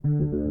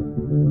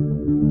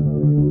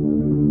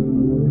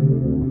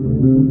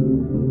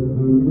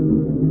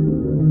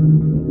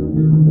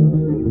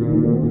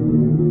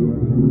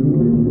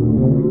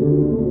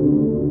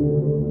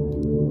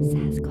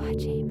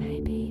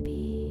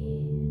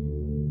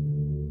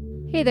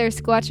Hey there,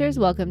 Squatchers.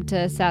 Welcome to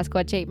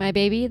Sasquatch Ate My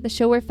Baby, the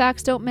show where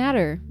facts don't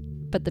matter,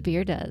 but the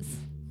beer does.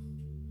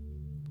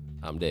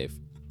 I'm Dave.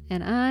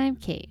 And I'm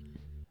Kate.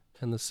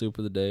 And the soup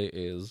of the day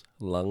is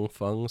lung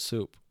fung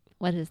soup.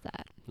 What is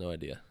that? No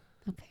idea.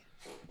 Okay.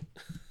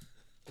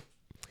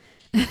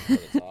 But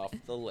it's off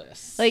the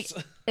list. Like,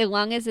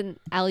 lung is an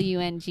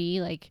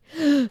L-U-N-G, like...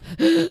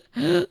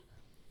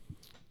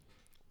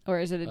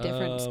 Or is it a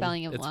different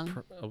spelling of lung?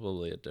 It's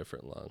probably a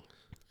different lung.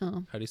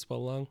 Oh. How do you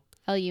spell lung?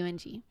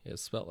 L-U-N-G. Yeah,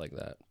 it's spelled like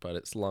that, but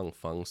it's lung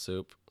fung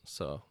soup,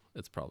 so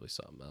it's probably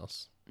something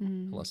else.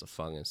 Unless a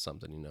fung is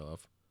something you know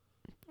of.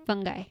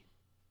 Fungi.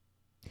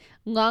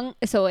 Lung,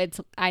 so it's,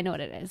 I know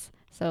what it is.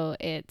 So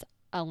it's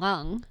a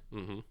lung,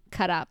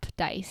 cut up,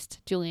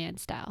 diced, julienne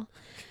style.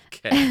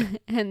 Okay.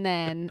 And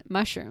then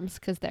mushrooms,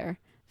 because they're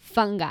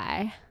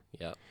fungi.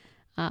 Yep.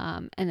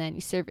 And then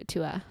you serve it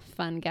to a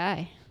fun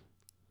guy.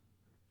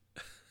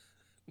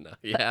 No,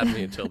 you had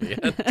me until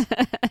the end.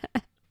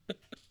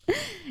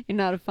 You're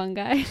not a fun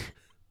guy?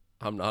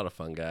 I'm not a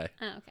fun guy.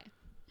 Oh, okay.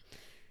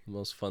 The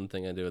most fun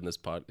thing I do in this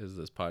is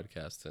this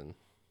podcast, and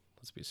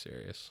let's be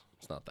serious,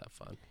 it's not that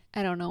fun.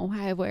 I don't know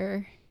why I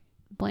wear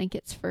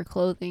blankets for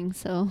clothing,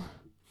 so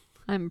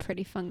I'm a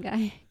pretty fun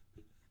guy.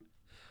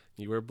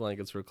 You wear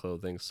blankets for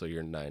clothing, so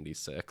you're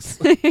 96.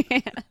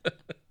 Yeah.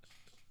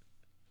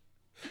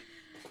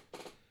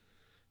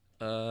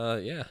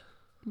 Yeah.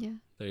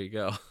 There you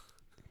go.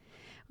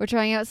 We're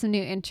trying out some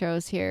new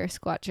intros here,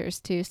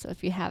 Squatchers, too. So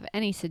if you have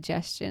any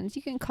suggestions,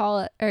 you can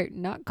call it, or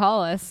not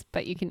call us,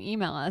 but you can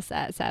email us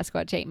at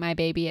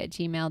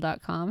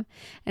sasquatchatemybaby@gmail.com.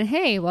 And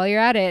hey, while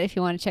you're at it, if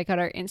you want to check out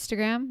our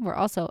Instagram, we're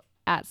also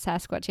at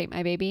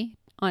sasquatchatemybaby.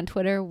 On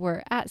Twitter,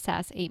 we're at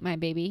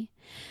sasatemybaby.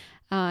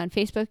 On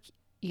Facebook,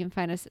 you can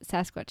find us at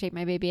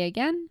sasquatchatemybaby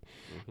again.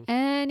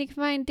 And you can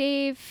find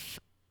Dave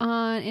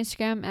on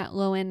Instagram at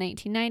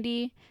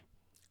lowend1990.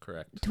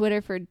 Correct.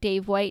 Twitter for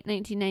Dave White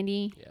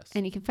 1990. Yes.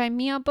 And you can find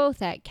me on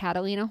both at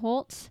Catalina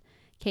Holtz,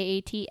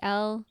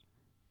 K-A-T-L,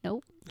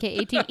 nope,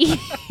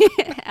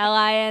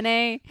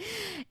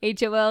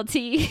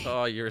 K-A-T-E-L-I-N-A-H-O-L-T.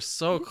 Oh, you're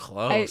so I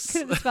close.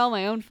 couldn't spell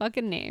my own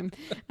fucking name.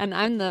 And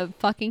I'm the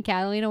fucking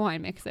Catalina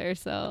wine mixer,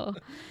 so.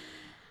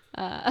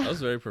 That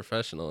was very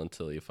professional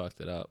until you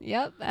fucked it up.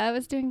 Yep, I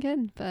was doing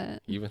good,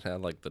 but. You even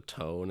had like the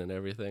tone and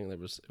everything. It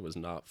was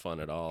not fun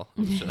at all.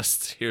 It was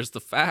just, here's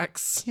the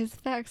facts. Here's the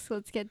facts.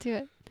 Let's get to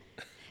it.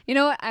 You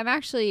know what? I've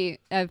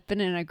been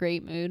in a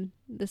great mood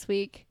this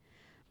week,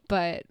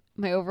 but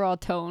my overall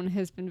tone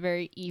has been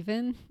very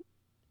even.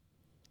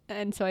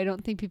 And so I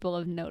don't think people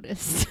have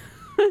noticed.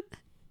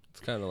 It's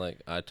kind of like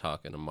I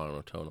talk in a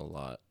monotone a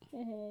lot.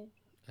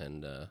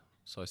 And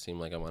so I seem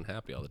like I'm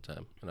unhappy all the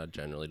time. And I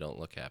generally don't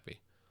look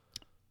happy.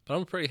 But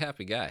I'm a pretty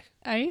happy guy.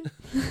 Are you?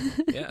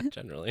 Yeah,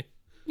 generally.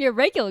 You're a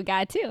regular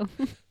guy, too.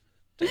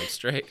 Damn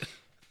straight.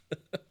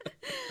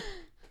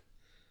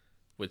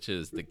 Which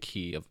is the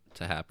key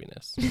to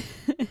happiness.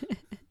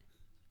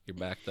 You're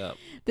backed up.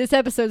 This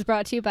episode's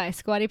brought to you by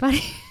Squatty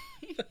Potty.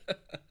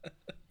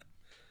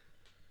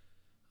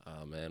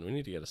 Oh, man, we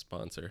need to get a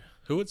sponsor.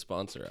 Who would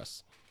sponsor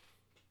us?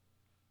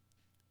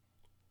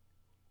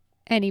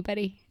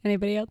 Anybody?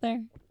 Anybody out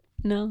there?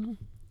 No.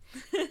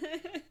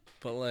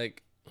 But,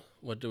 like,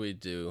 what do we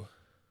do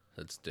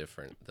that's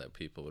different that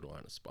people would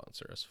want to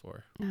sponsor us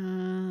for?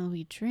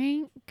 We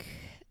drink.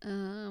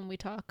 We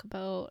talk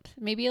about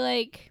maybe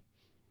like...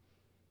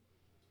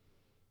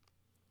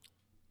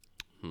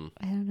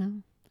 I don't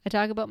know. I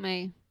talk about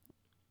my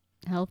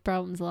health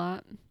problems a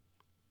lot.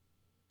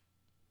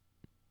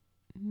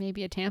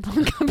 Maybe a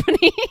tampon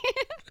company.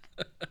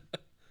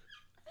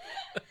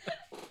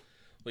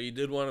 Well, you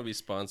did want to be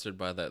sponsored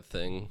by that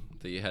thing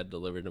that you had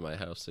delivered to my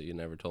house that you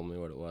never told me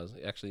what it was.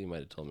 Actually, you might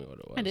have told me what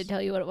it was. I did tell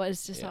you what it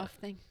was, just off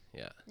thing.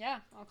 Yeah.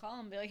 Yeah, I'll call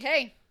him and be like,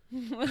 hey.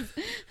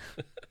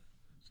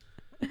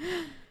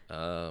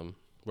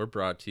 We're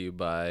brought to you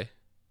by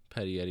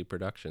Petty Eddie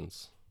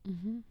Productions.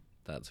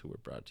 That's who we're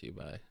brought to you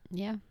by.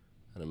 Yeah.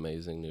 An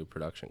amazing new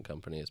production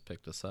company has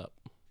picked us up.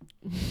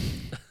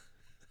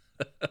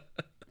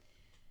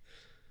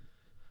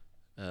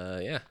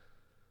 Yeah.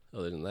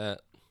 Other than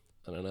that,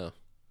 I don't know.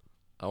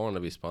 I want to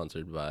be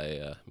sponsored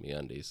by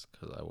MeUndies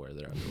because I wear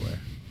their underwear.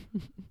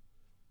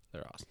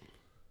 They're awesome.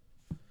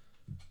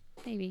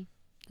 Maybe.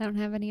 I don't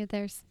have any of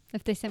theirs.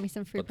 If they send me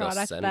some free But they'll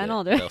product, send then it.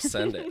 I'll do it. They'll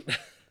send it.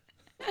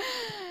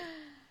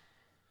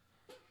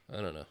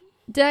 I don't know.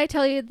 Did I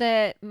tell you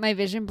that my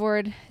vision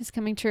board is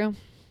coming true?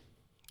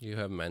 You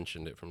have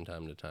mentioned it from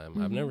time to time.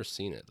 I've never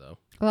seen it, though.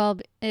 Well,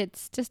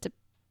 it's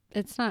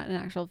not an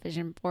actual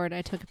vision board.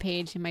 I took a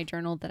page in my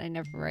journal that I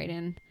never write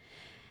in.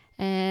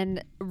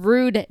 And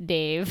rude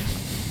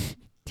Dave,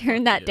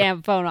 turn that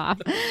damn phone off.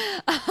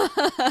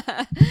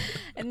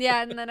 And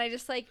yeah, and then I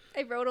just I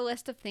wrote a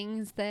list of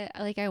things that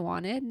I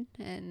wanted,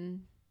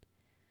 and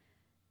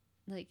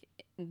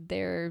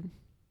they're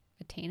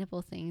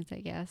attainable things,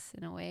 I guess,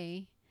 in a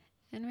way.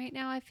 And right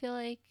now I feel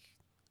like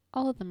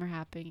all of them are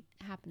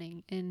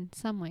happening in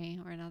some way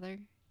or another.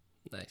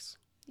 Nice.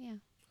 Yeah.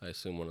 I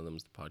assume one of them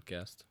is the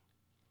podcast.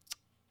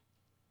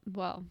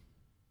 Well,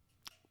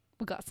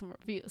 we got some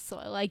reviews, so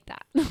I like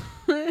that.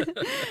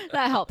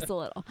 That helps a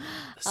little.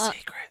 The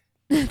secret.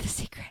 The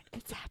secret.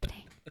 It's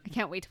happening. I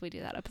can't wait till we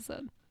do that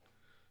episode.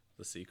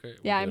 The secret?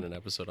 Yeah, We're doing an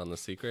episode on the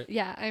secret?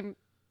 Yeah, I'm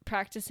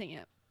practicing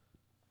it.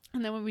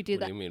 And then when we do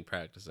What that. do you mean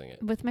practicing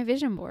it? With my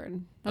vision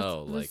board. That's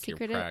oh, the like you're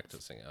secret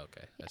practicing it.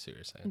 Okay, I see what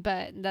you're saying.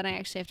 But then I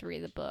actually have to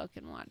read the book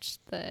and watch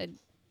the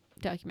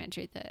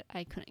documentary that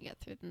I couldn't get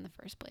through in the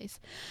first place.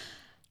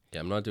 Yeah,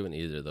 I'm not doing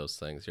either of those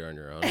things. You're on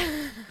your own.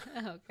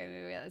 Okay,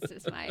 maybe that's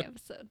just my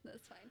episode.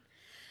 That's fine.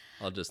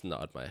 I'll just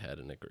nod my head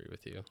and agree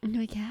with you. I'm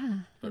like, yeah.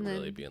 But And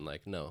really then, being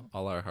like, no,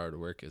 all our hard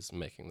work is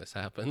making this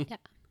happen. Yeah.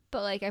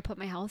 But like I put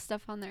my health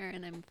stuff on there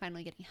and I'm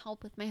finally getting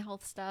help with my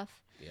health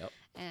stuff. Yep.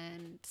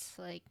 And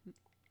like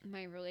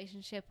my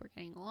relationship, we're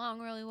getting along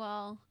really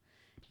well.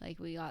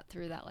 Like we got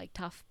through that like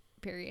tough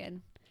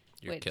period.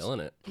 You're killing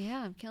it.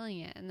 Yeah, I'm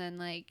killing it. And then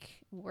like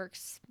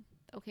work's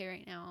okay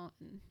right now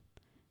and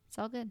it's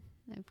all good.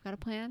 I've got a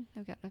plan.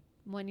 I've got a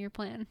 1-year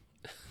plan.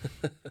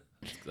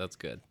 That's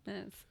good.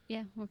 And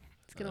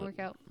it's going to work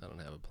out. I don't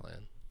have a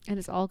plan. And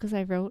it's all because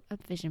I wrote a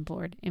vision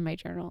board in my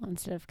journal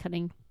instead of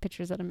cutting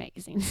pictures out of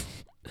magazines.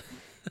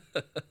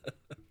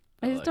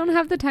 I just don't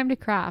have the time to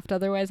craft.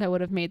 Otherwise, I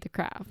would have made the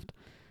craft.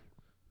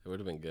 It would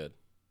have been good.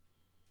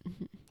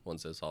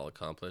 Once it's all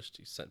accomplished,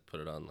 you put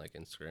it on like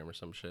Instagram or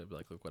some shit. Be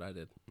like, look what I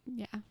did.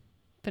 Yeah.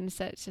 But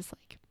instead, it's just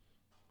like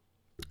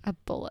a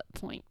bullet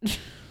point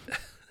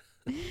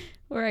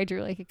where I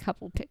drew like a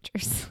couple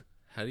pictures.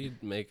 How do you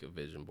make a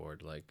vision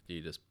board? Like, do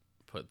you just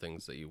put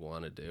things that you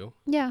want to do?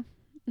 Yeah.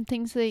 And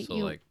things that So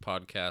like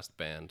podcast,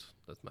 band,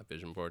 that's my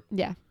vision board.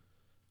 Yeah.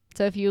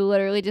 So if you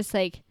literally just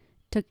like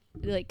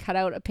cut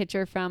out a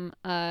picture from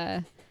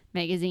a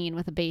magazine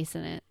with a base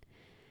in it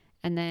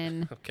and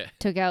then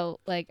took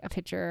out like a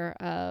picture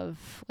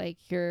of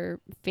like your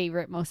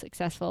favorite most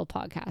successful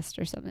podcast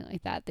or something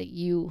like that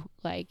you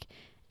like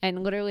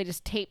and literally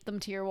just tape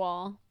them to your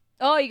wall.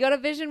 Oh, you got a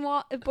vision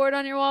board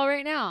on your wall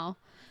right now.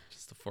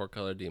 Just a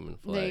 4-color demon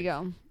flag. There you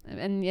go.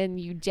 And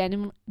you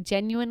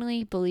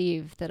genuinely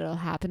believe that it'll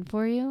happen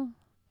for you,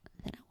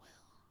 then it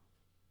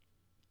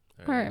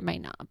will. Or it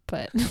might not,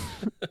 but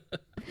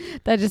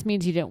that just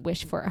means you didn't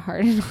wish for it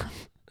hard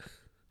enough.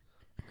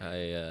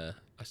 I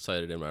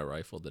sighted in my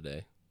rifle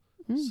today,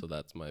 so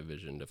that's my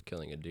vision of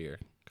killing a deer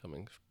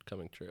coming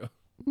true.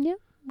 Yeah.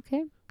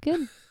 Okay.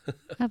 Good.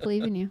 I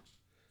believe in you.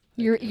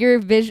 Your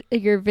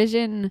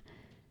vision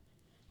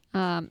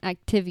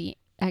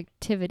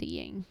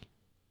activitying.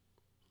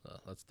 Well,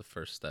 that's the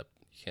first step.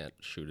 You can't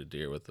shoot a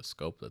deer with a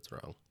scope that's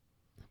wrong.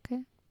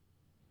 Okay.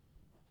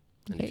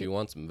 And if you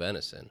want some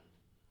venison,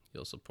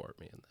 you'll support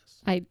me in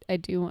this. I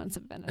do want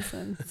some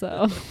venison,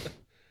 so.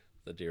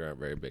 The deer aren't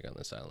very big on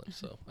this island,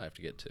 so I have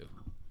to get 2.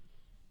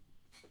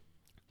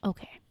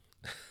 Okay.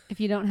 If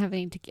you don't have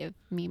any to give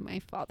me, my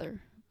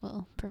father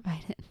will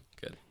provide it.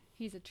 Good.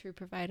 He's a true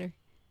provider.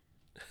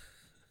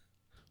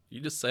 You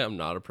just say I'm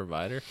not a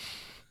provider?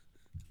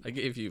 I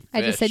gave you fish.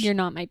 I just said you're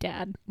not my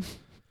dad.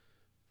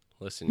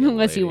 Listen,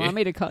 unless you want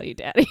me to call you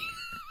daddy.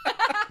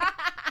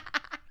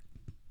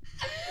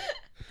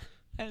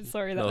 I'm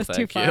sorry, that was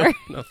too far. You.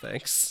 No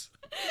thanks.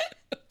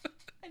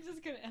 I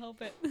just couldn't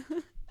help it.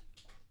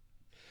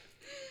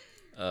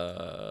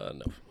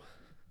 No.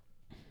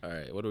 All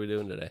right, what are we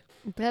doing today?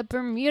 The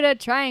Bermuda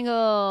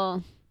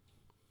Triangle.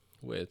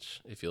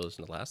 Which, if you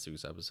listen to last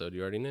week's episode,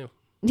 you already knew.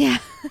 Yeah,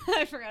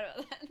 I forgot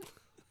about that.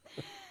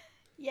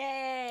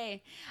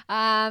 Yay!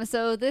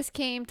 So this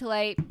came to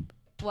light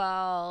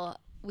while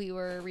we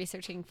were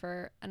researching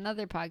for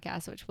another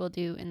podcast, which we'll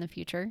do in the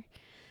future.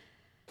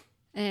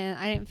 And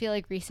I didn't feel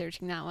like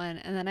researching that one.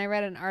 And then I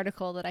read an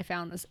article that I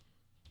found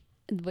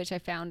which I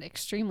found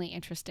extremely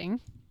interesting.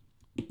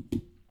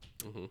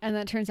 Mm-hmm. And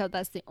then it turns out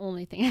that's the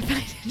only thing I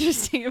find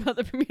interesting about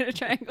the Bermuda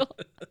Triangle.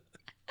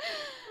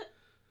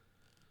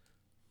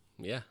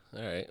 Yeah.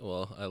 All right.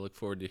 Well, I look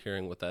forward to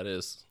hearing what that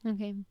is.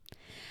 Okay.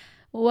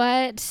 Do you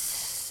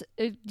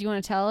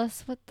want to tell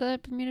us what the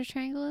Bermuda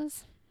Triangle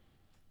is?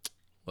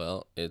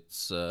 Well,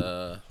 it's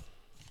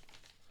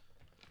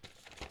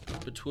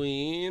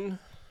between...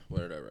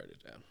 Where did I write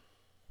it down?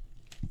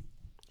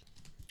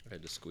 I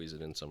had to squeeze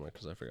it in somewhere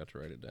because I forgot to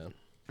write it down.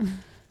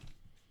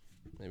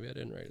 Maybe I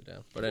didn't write it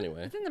down. But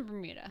anyway. It's in the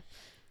Bermuda.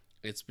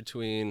 It's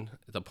between...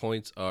 The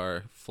points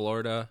are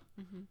Florida,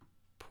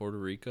 Puerto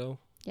Rico,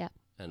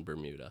 and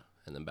Bermuda.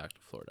 And then back to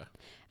Florida.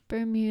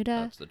 Bermuda,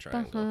 that's the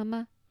triangle.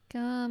 Bahama,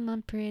 come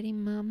on, pretty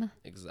mama.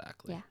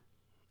 Exactly. Yeah.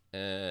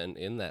 And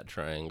in that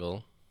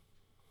triangle,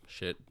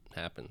 shit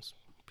happens.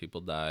 People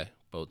die,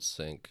 boats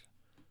sink,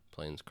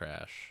 planes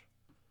crash.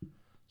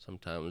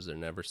 Sometimes they're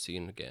never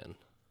seen again.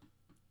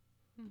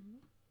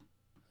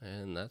 Mm-hmm.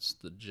 And that's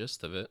the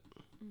gist of it.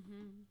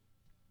 Mm-hmm.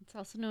 It's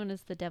also known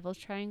as the Devil's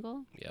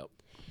Triangle. Yep.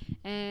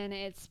 And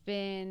it's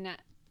been...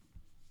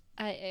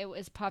 it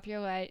was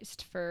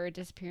popularized for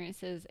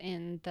disappearances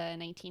in the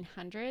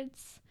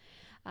 1900s.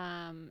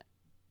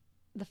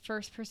 The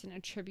first person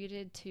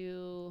attributed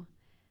to,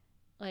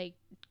 like,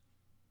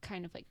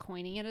 kind of like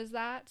coining it as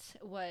that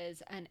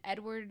was an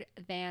Edward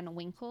Van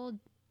Winkle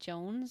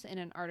Jones in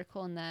an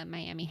article in the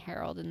Miami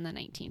Herald in the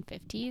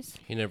 1950s.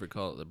 He never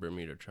called it the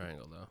Bermuda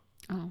Triangle, though.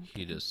 Oh,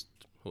 He just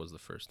was the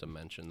first to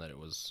mention that it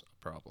was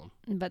a problem.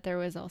 but there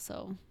was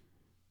also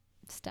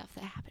stuff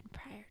that happened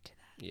prior to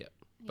that. Yeah.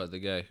 But the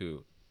guy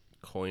who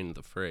coined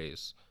the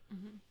phrase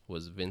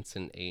was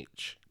Vincent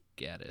H.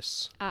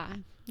 Gaddis Ah,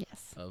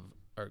 yes. of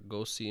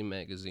Argosy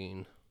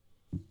magazine.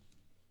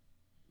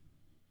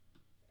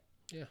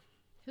 Yeah.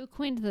 Who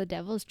coined the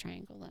Devil's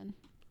Triangle then?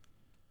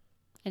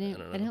 I don't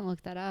know. didn't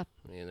look that up.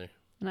 Me either.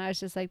 And I was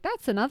just like,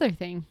 that's another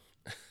thing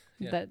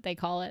Yeah. that they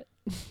call it.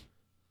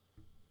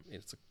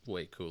 It's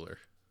way cooler.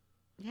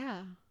 Yeah.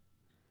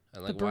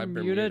 And The like, why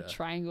Bermuda Bermuda?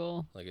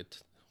 Triangle. Like,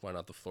 why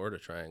not the Florida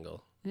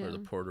Triangle Yeah. or the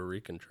Puerto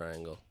Rican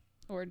Triangle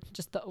Or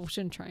just the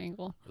Ocean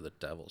Triangle. or the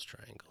Devil's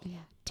Triangle? Yeah.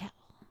 Devil.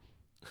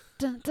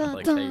 Dun, dun, I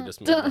like dun, how you just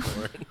made dun.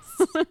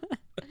 the words.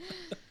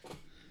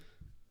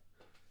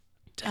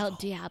 El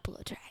Diablo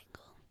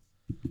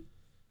Triangle.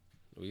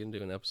 We can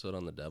do an episode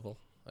on the devil.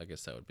 I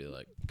guess that would be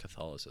like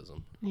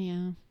Catholicism.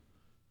 Yeah.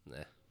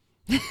 Nah.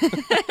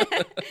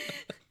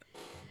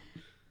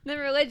 Then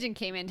religion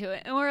came into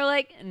it, and we're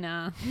like,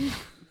 nah.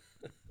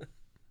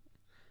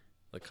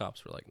 The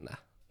cops were like, nah.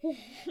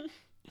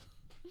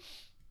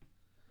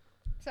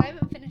 So I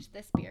haven't finished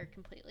this beer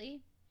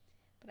completely,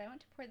 but I want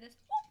to pour this.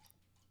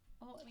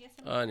 Oh, I guess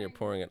Oh, and you're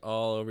pouring it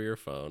all over your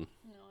phone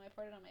No, I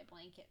poured it on my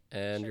blanket.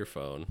 and your shirt.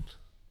 phone.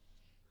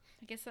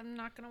 I guess I'm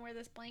not gonna wear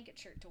this blanket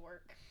shirt to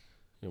work.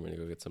 You want me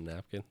to go get some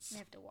napkins? I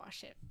have to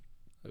wash it.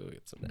 I'll go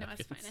get some No, napkins.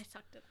 it's fine. I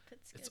sucked it up.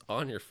 It's good. It's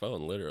on your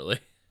phone, literally.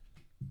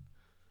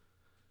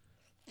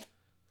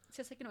 It's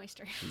just like an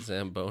oyster.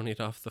 Zambonied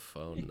off the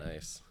phone.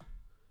 Nice.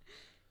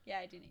 Yeah,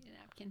 I do need a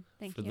napkin.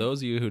 Thank For you. those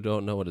of you who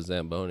don't know what a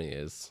Zamboni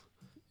is,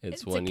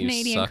 it's when a you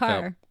Canadian suck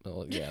car. up.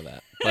 Oh, yeah,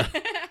 that. But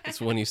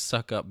it's when you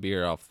suck up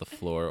beer off the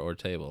floor or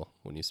table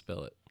when you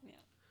spill it. Yeah.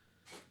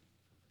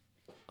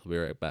 I'll be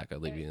right back. I'll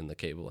leave you in the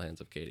capable hands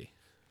of Katie.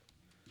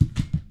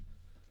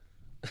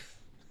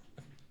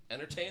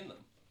 Entertain them.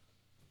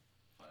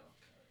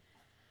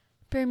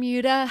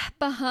 Bermuda,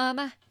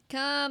 Bahama,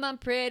 come on,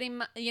 pretty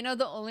You know,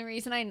 the only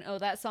reason I know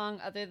that song,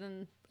 other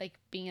than like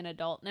being an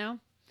adult now,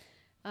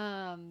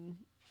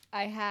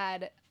 I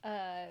had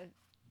a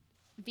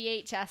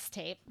VHS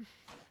tape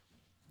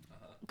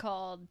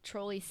called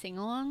Trolley Sing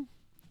Along,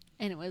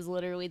 and it was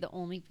literally the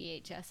only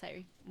VHS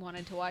I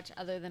wanted to watch,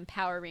 other than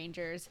Power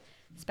Rangers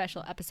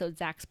special episode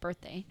Zach's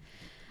birthday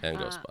And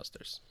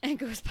Ghostbusters. and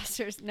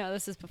Ghostbusters. No,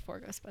 this is before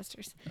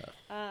Ghostbusters.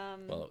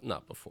 Well,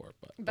 not before,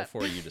 but but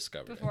before you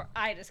discovered Before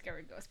I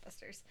discovered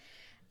Ghostbusters.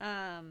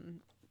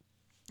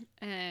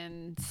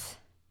 And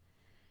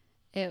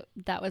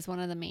that was one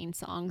of the main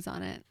songs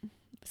on it. It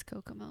was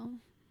Kokomo. it.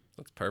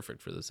 That's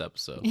perfect for this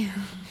episode. Yeah.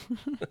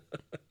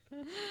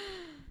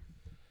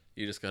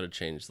 You just got to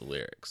change the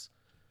lyrics.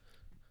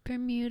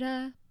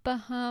 Bermuda,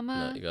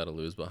 Bahama. No, you got to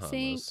lose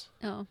Bahamas.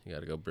 Oh, You got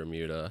to go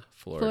Bermuda,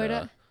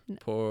 Florida,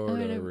 Puerto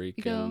Puerto Rican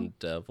Rico.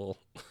 devil.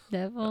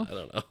 devil. I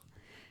don't know.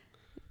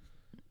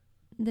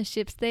 The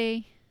ships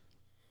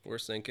We're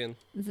sinking.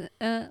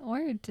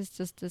 or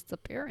just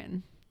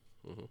disappearing.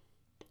 Mhm.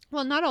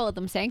 Well, not all of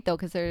them sank though,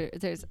 because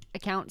there's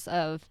accounts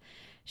of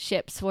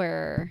ships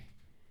where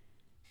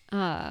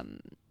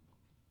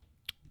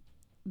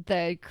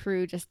the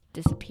crew just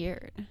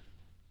disappeared.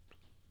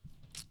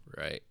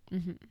 Right.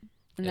 Mm-hmm.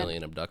 And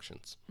Alien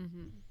abductions.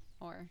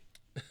 or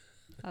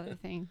other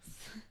things.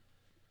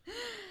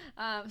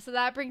 So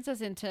that brings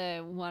us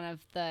into one of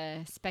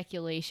the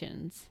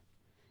speculations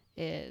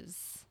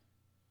is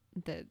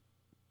the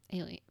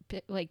alien,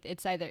 like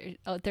it's either,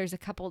 there's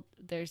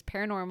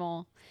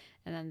paranormal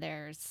and then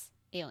there's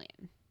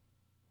alien.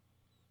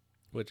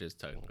 Which is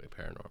technically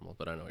paranormal,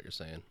 but I know what you're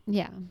saying.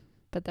 Yeah.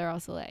 But they're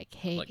also like,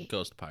 hey. Like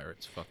ghost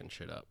pirates fucking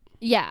shit up.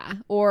 Yeah.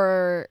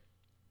 Or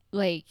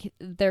like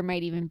there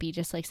might even be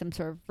just like some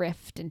sort of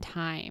rift in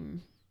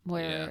time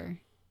where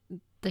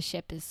the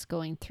ship is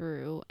going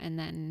through and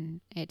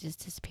then it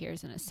just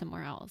disappears and it's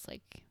somewhere else.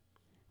 Like,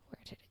 where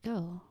did it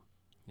go?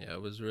 Yeah, I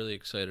was really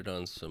excited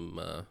on some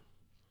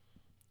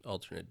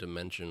alternate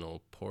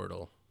dimensional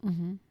portal.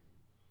 Mm-hmm.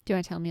 Do you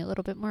want to tell me a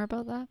little bit more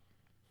about that?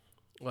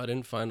 Well, I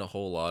didn't find a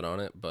whole lot on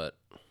it, but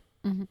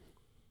Mm-hmm.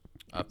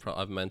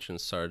 I've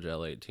mentioned Sarge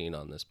L18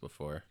 on this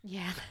before.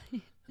 Yeah.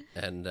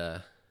 And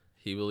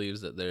he believes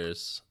that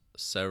there's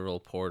several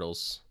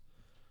portals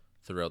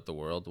throughout the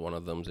world. One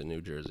of them's in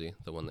New Jersey,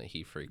 the one that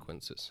he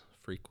frequents.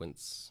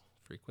 Frequents.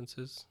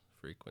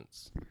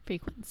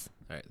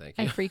 All right, thank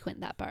you. I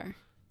frequent that bar.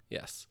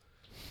 Yes.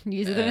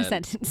 Use it in a And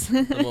sentence.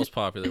 The most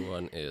popular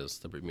one is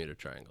the Bermuda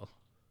Triangle.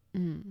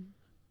 Mm.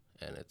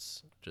 And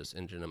it's just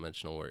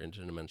interdimensional, where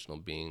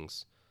interdimensional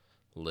beings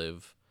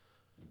live,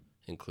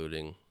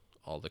 including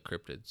all the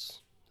cryptids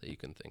that you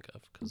can think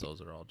of, because those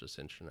are all just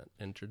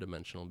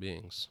interdimensional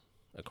beings,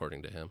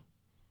 according to him.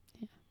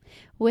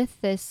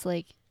 With this,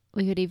 like,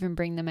 we could even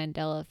bring the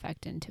Mandela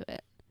effect into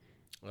it.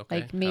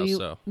 Okay, Like maybe how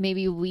so?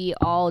 maybe we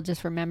all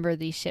just remember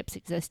these ships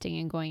existing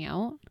and going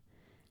out,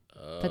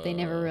 but they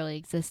never really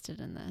existed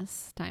in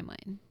this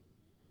timeline.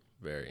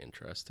 Very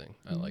interesting.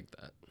 I like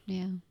that.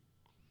 Yeah.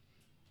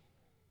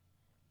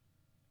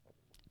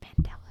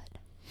 Mandela.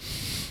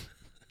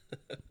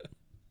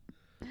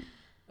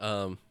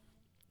 I'm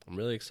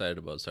really excited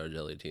about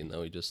Sargelli Teen,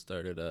 though. He just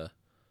started a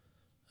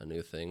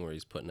new thing where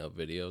he's putting out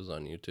videos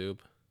on YouTube.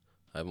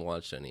 I haven't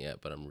watched any yet,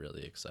 but I'm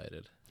really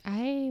excited.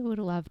 I would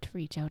love to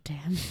reach out to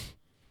him.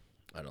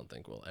 I don't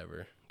think we'll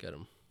ever get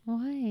him.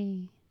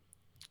 Why?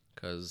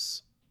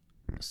 Because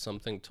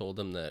something told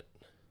him that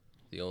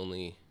the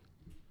only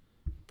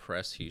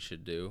press he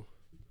should do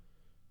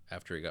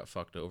after he got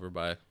fucked over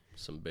by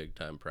some big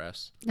time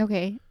press,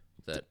 Okay.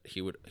 that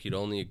he'd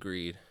only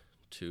agreed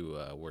to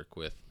work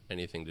with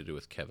anything to do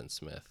with Kevin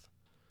Smith.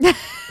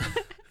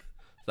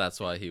 That's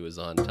why he was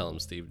on Tell Him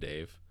Steve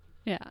Dave.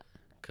 Yeah.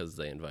 Because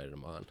they invited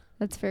him on.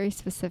 That's very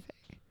specific.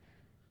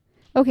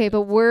 Okay,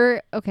 but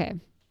okay.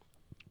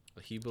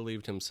 He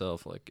believed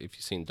himself, like, if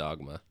you've seen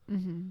Dogma,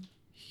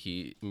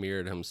 he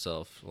mirrored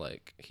himself,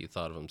 like, he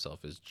thought of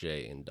himself as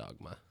Jay in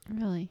Dogma.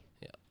 Really?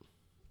 Yeah.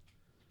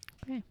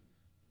 Okay.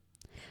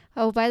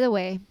 Oh, by the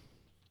way,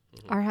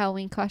 our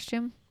Halloween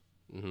costume,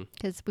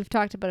 because we've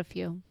talked about a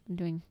few. I'm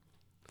doing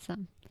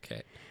some.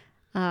 Okay.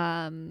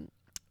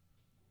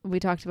 We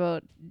talked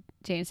about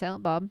Jay and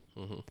Silent Bob.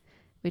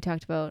 We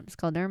talked about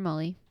Skulldugger and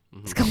Molly.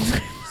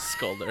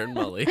 Skulldugger and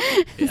Molly.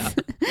 Yeah.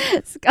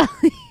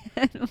 Scully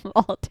and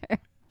Walter.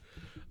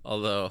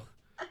 Although,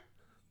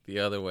 the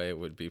other way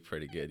would be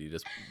pretty good.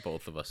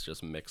 Both of us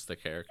just mix the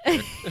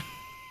character.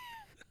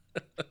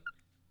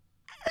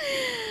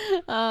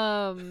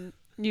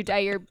 You dye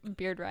your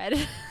beard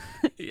red.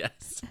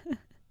 Yes.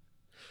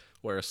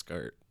 Wear a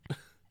skirt.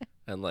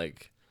 And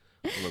like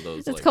one of those.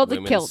 It's like, called the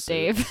women's kilt,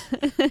 suits.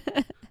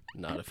 Dave.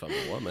 Not if I'm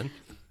a woman.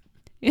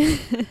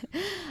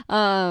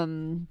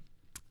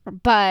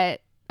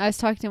 But I was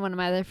talking to one of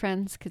my other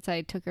friends because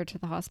I took her to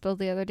the hospital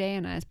the other day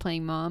and I was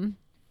playing mom.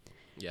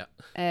 Yeah.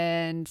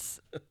 And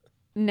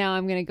now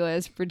I'm gonna go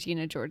as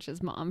Regina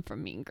George's mom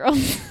from Mean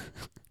Girls.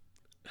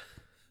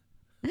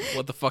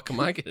 What the fuck am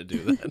I gonna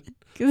do then?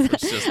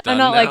 Because I'm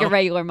not like a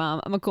regular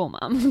mom. I'm a cool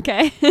mom.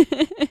 Okay.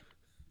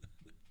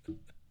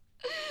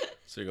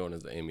 So you're going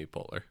as Amy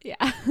Poehler.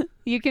 Yeah.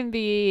 You can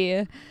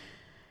be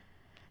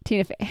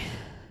Tina Fey.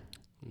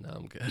 No,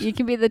 I'm good. You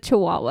can be the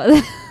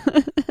Chihuahua.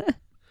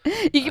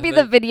 You can be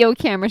the video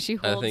camera she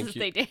holds as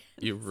they dance.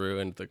 You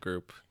ruined the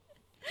group.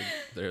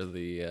 They're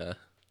the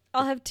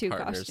I'll have two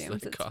partners,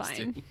 costumes. the It's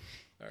costume. fine.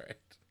 All right.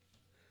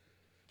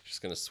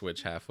 Just gonna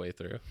switch halfway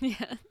through.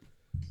 Yeah.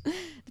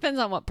 Depends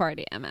on what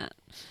party I'm at.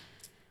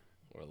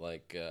 Or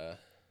like,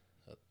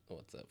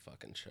 what's that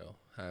fucking show?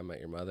 How I Met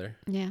Your Mother.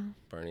 Yeah.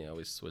 Barney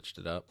always switched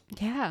it up.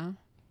 Yeah.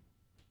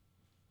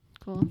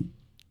 Cool.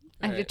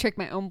 I have to trick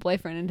my own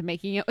boyfriend into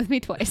making it with me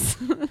twice.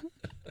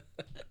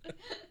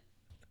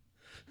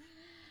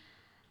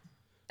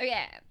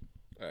 Okay.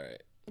 All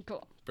right.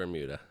 Cool.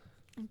 Bermuda.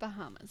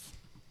 Bahamas.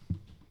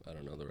 I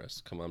don't know the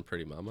rest. Come on,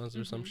 Pretty Mamas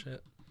or some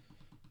shit.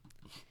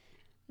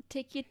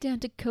 Take you down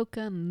to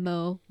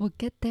Kokomo. We'll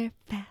get there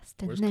fast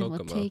and Where's then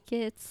Kokomo? we'll take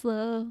it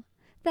slow.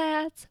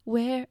 That's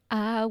where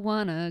I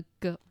wanna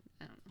go.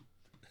 I don't know.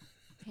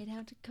 Hey,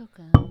 down to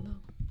Kokomo.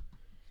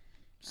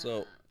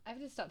 So I have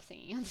to stop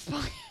singing on this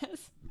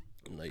podcast.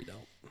 no, you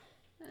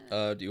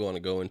don't. Do you want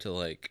to go into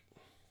like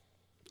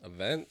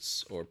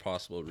events or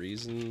possible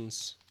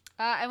reasons?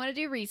 I want to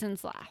do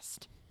reasons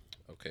last.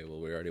 Okay, well,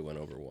 we already went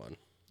over one.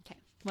 Okay.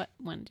 What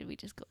one did we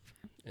just go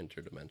over?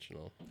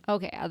 Interdimensional.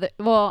 Okay.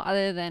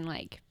 Other than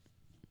like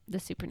the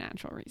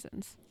supernatural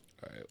reasons.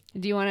 All right.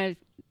 Do you want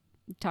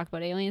to talk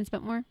about aliens a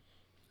bit more?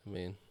 I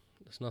mean,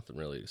 there's nothing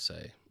really to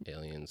say.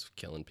 Aliens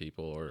killing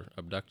people or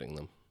abducting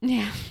them.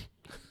 Yeah.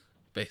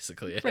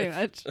 Basically. Pretty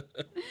much.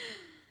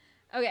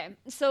 Okay.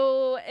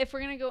 So if we're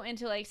going to go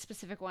into like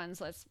specific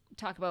ones, let's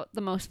talk about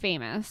the most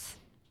famous.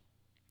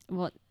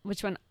 Well,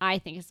 which one I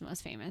think is the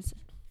most famous.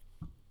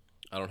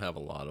 I don't have a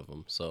lot of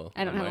them, so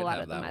I don't have a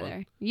lot of them that either.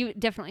 one. You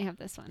definitely have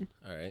this one.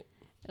 All right.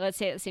 Let's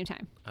say it at the same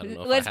time. I don't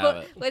know if I have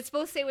it. Let's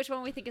both say which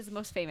one we think is the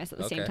most famous at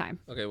the same time.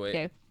 Okay, wait.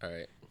 Okay. All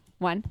right.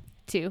 1,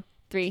 2,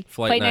 3.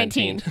 Flight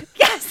 19.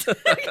 Yes.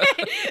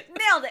 Okay.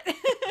 Nailed it.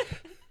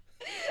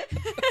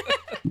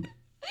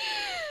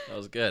 That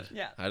was good.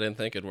 Yeah. I didn't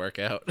think it'd work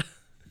out.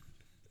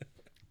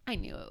 I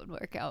knew it would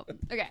work out.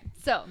 Okay.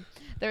 So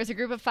there was a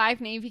group of 5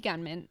 Navy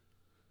gunmen.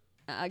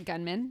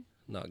 Gunmen.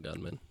 Not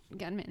gunmen.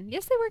 Gunmen.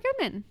 Yes, they were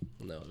gunmen.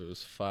 No, it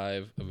was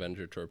 5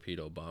 Avenger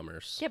torpedo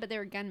bombers. Yeah, but they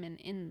were gunmen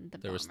in the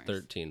There bombers. was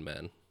 13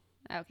 men,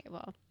 Okay,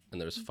 well.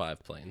 and there was 5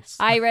 planes.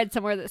 I read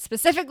somewhere that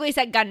specifically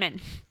said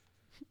gunmen.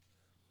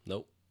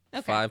 Nope.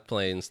 Okay. 5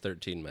 planes,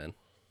 13 men.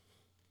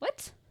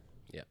 What?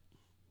 Yeah.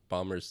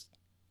 Bombers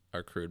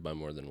are crewed by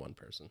more than one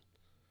person.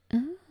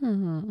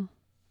 Oh.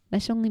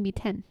 That should only be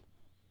 10.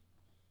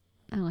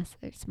 Unless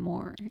there's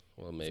more.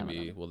 Well,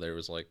 maybe. Well, there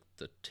was like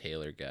the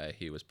Taylor guy.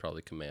 He was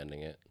probably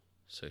commanding it,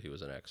 so he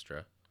was an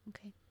extra.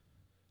 Okay.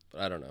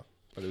 But I don't know.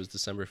 But it was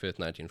December 5th,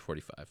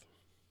 1945.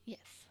 Yes.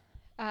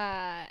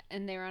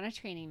 And they were on a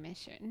training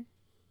mission.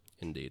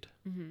 Indeed.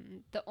 Mm-hmm.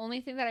 The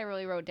only thing that I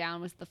really wrote down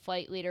was the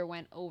flight leader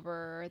went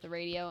over the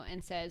radio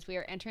and says, "We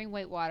are entering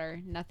white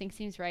water. Nothing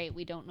seems right.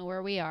 We don't know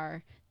where we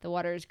are. The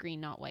water is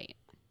green, not white."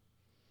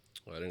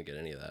 Well, I didn't get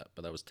any of that,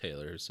 but that was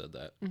Taylor who said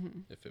that,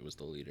 if it was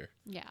the leader.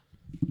 Yeah.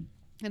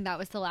 And that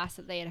was the last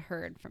that they had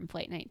heard from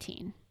Flight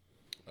 19.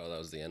 Oh, that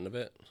was the end of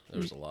it?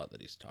 There was a lot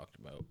that he's talked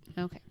about.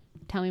 Okay.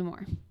 Tell me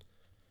more.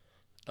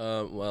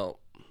 Well,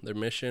 their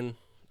mission,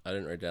 I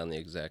didn't write down the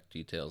exact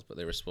details, but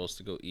they were supposed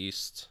to go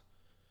east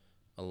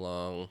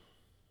along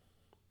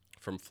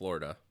from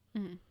Florida.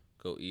 Mm-hmm.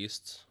 Go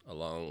east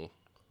along,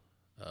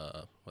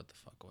 what the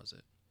fuck was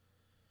it?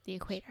 The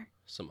equator.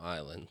 Some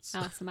islands.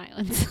 Oh, some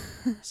islands.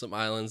 Some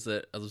islands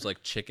that it was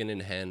like chicken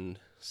and hen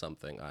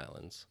something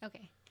islands.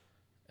 Okay.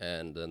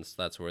 And then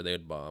that's where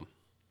they'd bomb.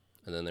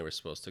 And then they were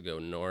supposed to go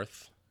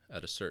north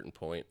at a certain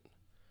point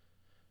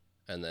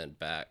and then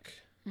back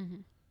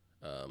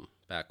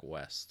back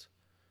west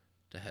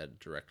to head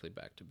directly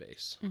back to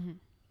base,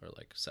 or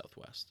like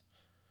southwest.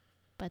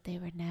 But they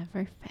were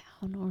never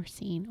found or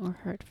seen or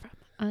heard from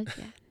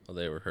again. Well,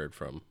 they were heard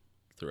from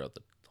throughout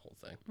the whole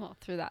thing. Well,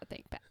 through that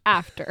thing, but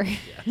after.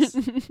 Yes.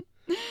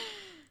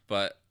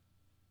 But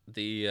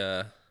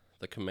the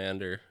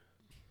commander,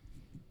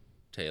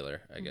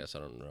 Taylor, I guess, I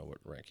don't know what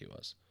rank he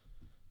was,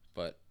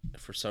 but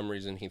for some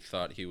reason he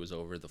thought he was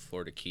over the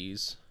Florida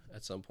Keys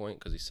at some point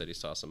because he said he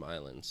saw some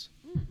islands,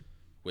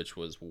 which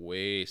was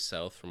way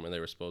south from where they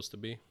were supposed to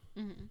be.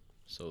 Mm-hmm.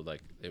 So,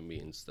 like, it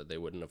means that they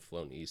wouldn't have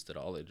flown east at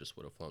all. They just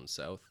would have flown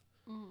south.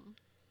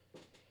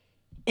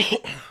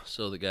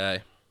 So the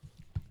guy...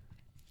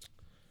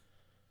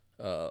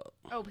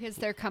 because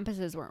their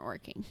compasses weren't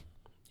working.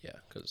 Yeah,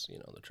 because,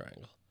 the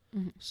triangle.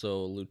 Mm-hmm.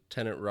 So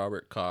Lieutenant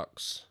Robert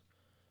Cox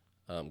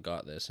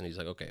got this, and he's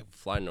like, okay,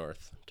 fly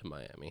north to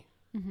Miami,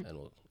 and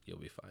you'll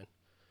be fine.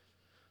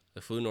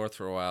 They flew north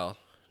for a while,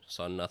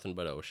 saw nothing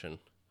but ocean.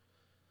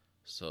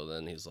 So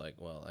then he's like,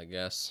 well, I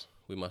guess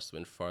we must have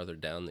been farther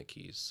down the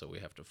Keys, so we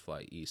have to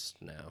fly east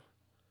now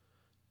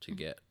to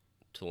get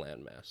to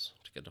landmass,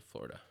 to get to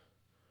Florida.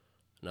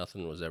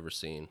 Nothing was ever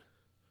seen.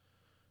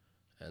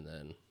 And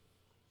then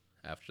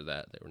after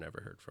that, they were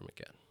never heard from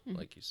again,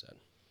 like you said.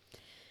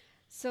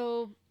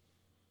 So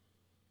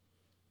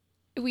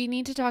we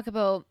need to talk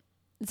about,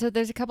 so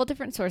there's a couple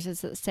different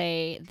sources that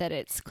say that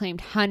it's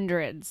claimed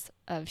hundreds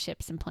of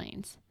ships and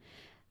planes.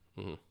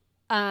 Mm-hmm.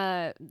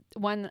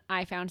 One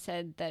I found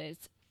said that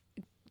it's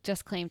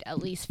just claimed at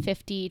least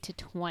 50 to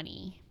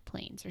 20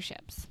 planes or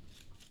ships.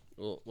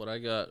 Well, what I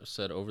got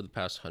said over the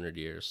past 100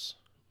 years,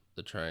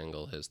 the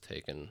triangle has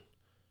taken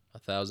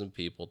 1,000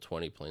 people,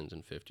 20 planes,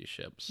 and 50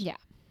 ships. Yeah.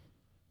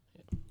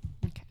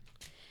 Okay.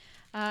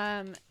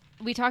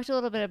 We talked a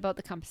little bit about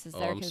the compasses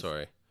there. I'm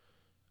sorry.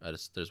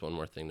 There's one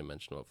more thing to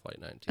mention about Flight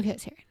 19. Okay,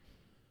 let's hear it.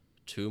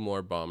 2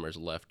 more bombers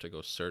left to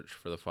go search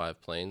for the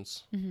 5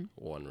 planes. Mm-hmm.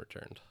 1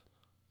 returned.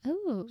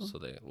 Oh. So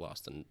they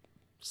lost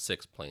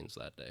 6 planes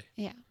that day.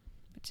 Yeah,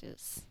 which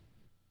is...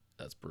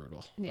 That's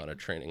brutal on a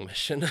training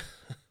mission.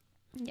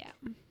 Yeah,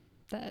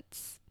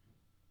 that's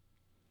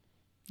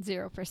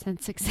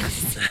 0%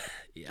 success.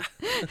 Yeah.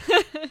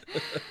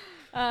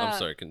 I'm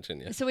sorry,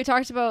 continue. So we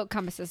talked about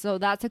compasses. So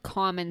that's a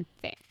common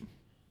thing,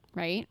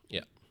 right?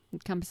 Yeah.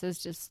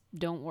 Compasses just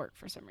don't work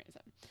for some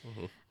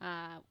reason.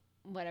 Mm-hmm.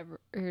 Whatever.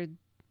 Or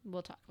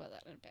we'll talk about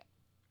that in a bit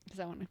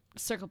because I want to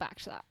circle back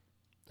to that.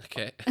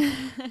 Okay.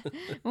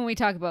 When we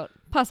talk about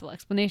possible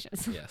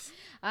explanations. Yes.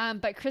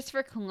 But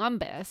Christopher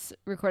Columbus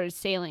recorded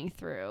sailing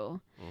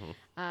through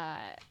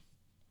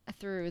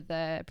through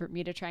the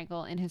Bermuda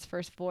Triangle in his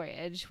first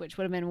voyage, which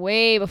would have been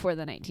way before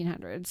the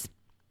 1900s.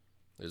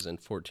 It was in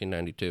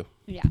 1492.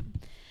 Yeah.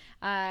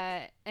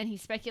 And he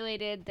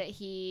speculated that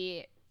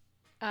he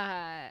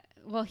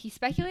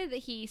speculated that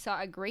he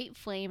saw a great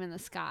flame in the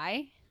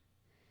sky,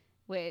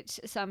 which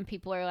some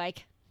people are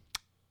like,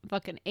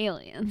 fucking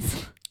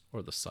aliens.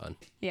 Or the sun.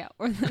 Yeah.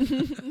 Or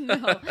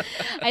no.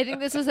 I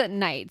think this was at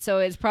night, so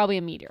it's probably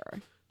a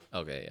meteor.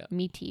 Okay, yeah.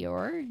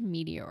 Meteor.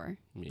 Meteor.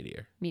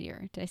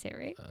 Did I say it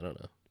right? I don't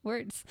know.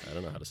 Words. I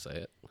don't know how to say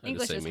it.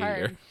 English is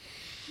meteor.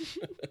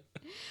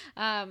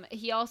 Hard.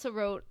 He also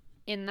wrote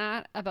in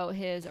that about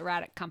his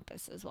erratic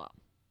compass as well.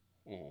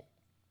 Mm.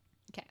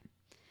 Okay.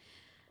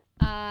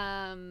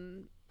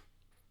 Can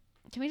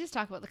we just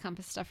talk about the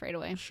compass stuff right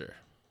away? Sure.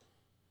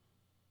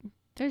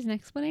 There's an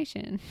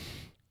explanation.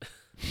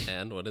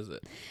 And what is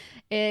it?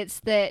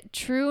 It's that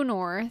true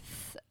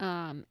north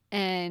and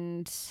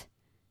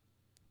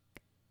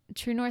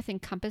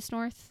compass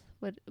north.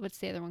 What's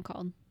the other one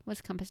called?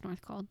 What's compass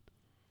north called?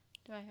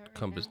 Do I have it right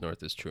Compass now?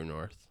 north is true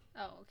north.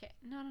 Oh, okay.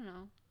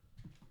 No.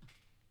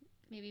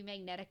 Maybe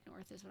magnetic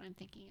north is what I'm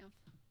thinking of.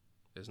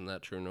 Isn't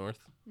that true north?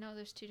 No,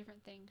 there's 2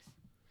 different things.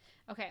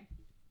 Okay.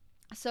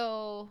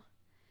 So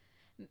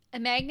a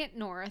magnet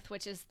north,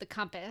 which is the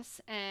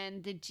compass,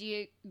 and the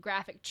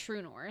geographic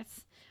true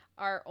north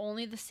are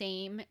only the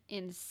same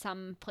in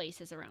some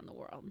places around the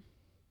world.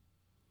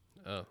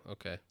 Oh,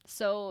 okay.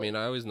 So I mean,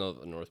 I always know that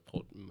the North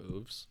Pole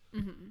moves,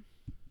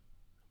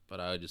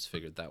 but I just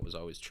figured that was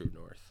always true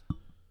north.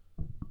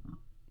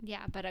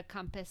 yeah, but a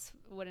compass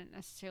wouldn't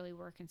necessarily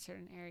work in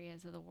certain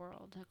areas of the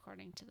world,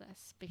 according to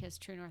this, because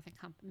true north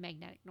and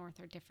magnetic north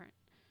are different.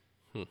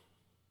 All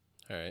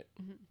right.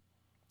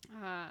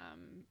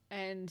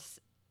 And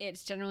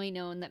it's generally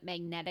known that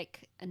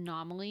magnetic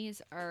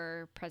anomalies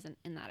are present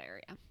in that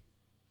area.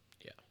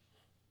 Yeah.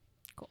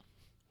 Cool.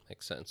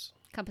 Makes sense.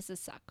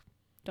 Compasses suck.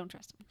 Don't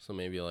trust them. So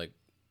maybe like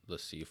the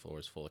seafloor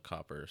is full of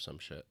copper or some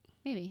shit.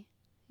 Maybe.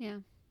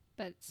 Yeah.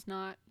 But it's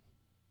not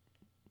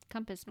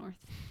compass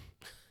north.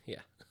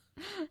 Yeah.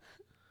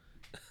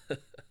 All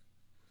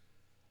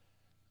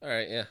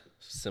right, yeah.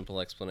 Simple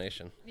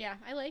explanation. Yeah,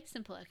 I like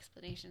simple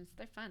explanations.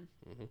 They're fun.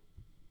 Mm-hmm.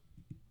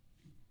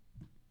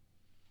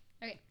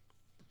 Okay.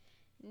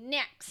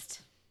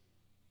 Next.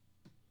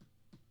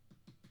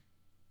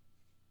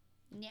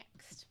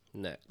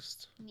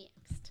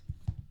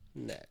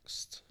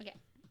 Okay.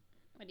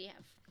 What do you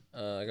have?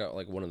 I got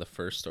like one of the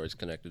first stories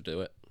connected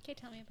to it. Okay,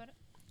 tell me about it.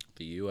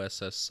 The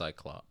USS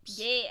Cyclops.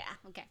 Yeah.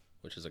 Okay.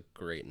 Which is a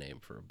great name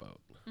for a boat.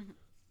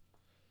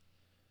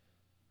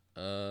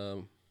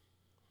 Mm-hmm.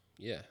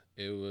 Yeah,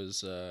 it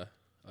was a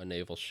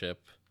naval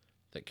ship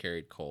that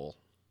carried coal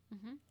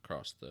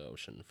across the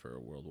ocean for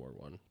World War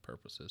I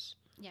purposes.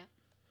 Yeah.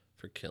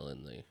 For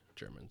killing the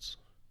Germans.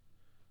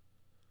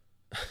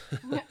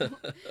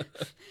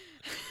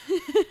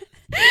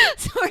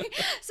 Sorry.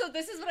 So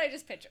this is what I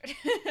just pictured.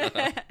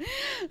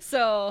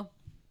 So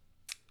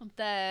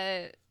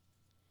it's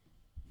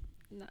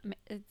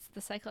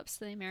the Cyclops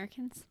to the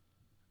Americans.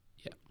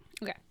 Yeah.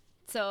 Okay.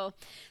 So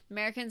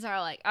Americans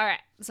are like, all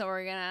right, so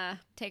we're gonna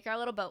take our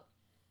little boat,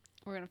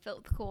 we're gonna fill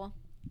it with coal,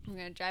 we're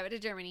gonna drive it to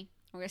Germany,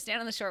 we're gonna stand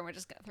on the shore, and we're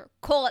just gonna throw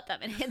coal at them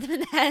and hit them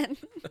in the head.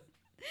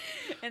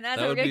 And that's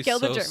how we're gonna kill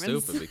the Germans. That would be so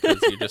stupid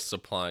because you're just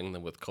supplying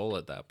them with coal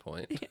at that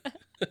point. Yeah.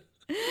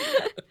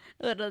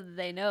 Little did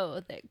they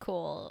know that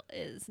coal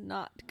is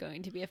not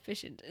going to be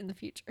efficient in the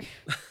future.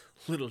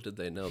 Little did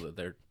they know that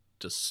they're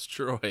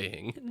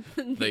destroying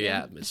the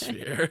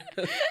atmosphere.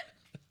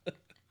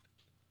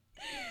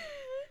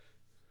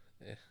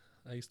 Yeah,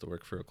 I used to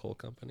work for a coal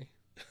company.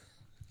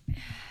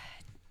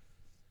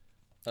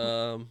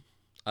 I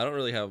don't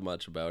really have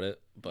much about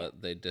it,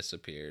 but they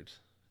disappeared.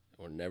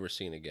 Were never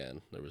seen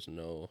again. There was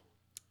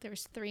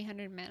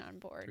 300 men on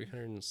board.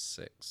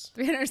 306.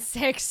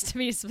 306 to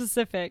be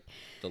specific.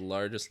 The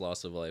largest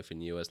loss of life in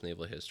U.S.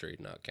 naval history,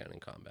 not counting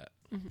combat.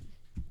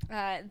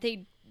 Mm-hmm.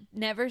 They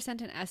never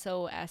sent an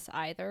SOS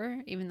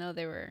either, even though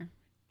they were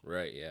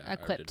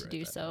equipped to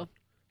do so. Down.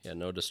 Yeah,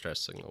 no distress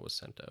signal was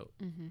sent out.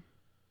 Mm-hmm.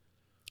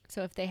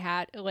 So if they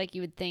had, like,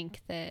 you would think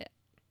that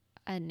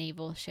a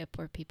naval ship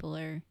where people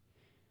are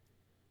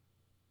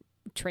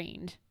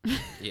trained.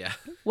 Yeah.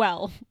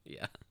 Well.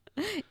 Yeah.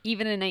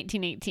 Even in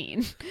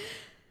 1918.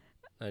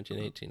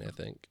 1918, I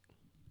think.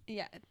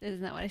 Yeah,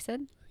 isn't that what I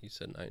said? You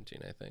said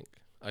 19, I think.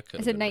 I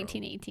said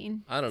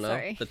 1918. I don't know.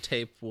 Sorry. The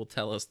tape will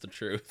tell us the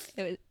truth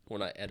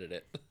when I edit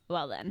it.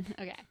 Well then,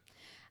 okay.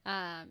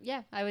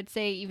 Yeah, I would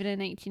say even in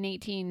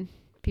 1918,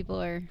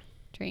 people are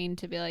trained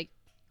to be like,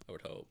 I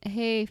would hope.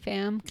 Hey,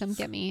 fam, come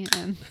get me.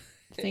 I'm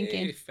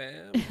thinking. Hey,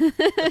 fam.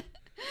 If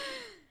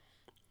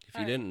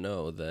you didn't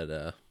know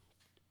that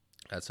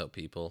that's how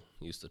people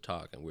used to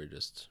talk, and we're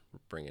just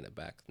bringing it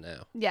back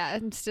now. Yeah,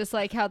 it's just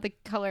like how the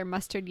color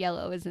mustard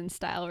yellow is in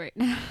style right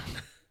now.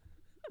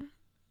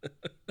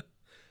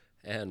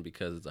 And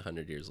because it's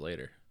 100 years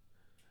later.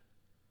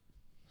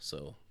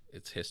 So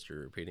it's history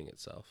repeating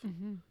itself.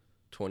 Mm-hmm.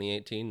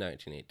 2018,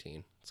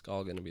 1918. It's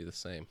all going to be the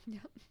same.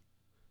 Yep.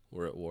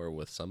 We're at war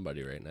with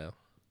somebody right now.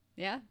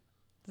 Yeah.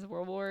 There's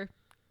World War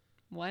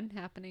I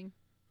happening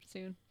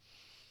soon.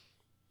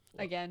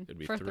 Well, again. It'd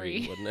be for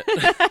three, wouldn't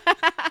it?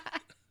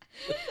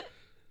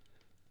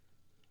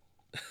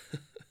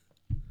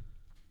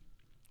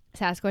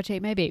 Sasquatch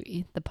Ate My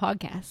Baby, the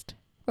podcast,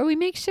 where we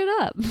make shit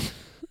up.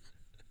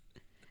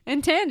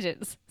 And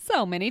tangents.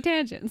 So many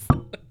tangents.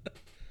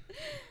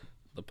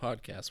 The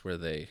podcast where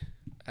they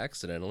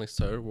accidentally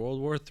started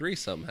World War III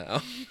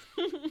somehow.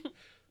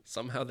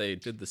 Somehow they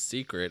did The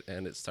Secret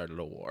and it started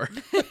a war.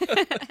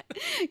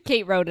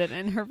 Kate wrote it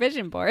in her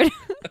vision board.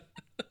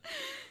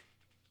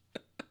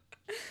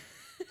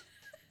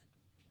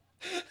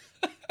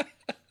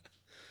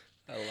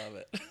 I love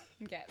it.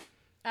 Okay.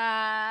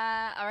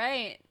 All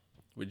right.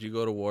 Would you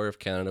go to war if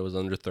Canada was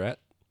under threat?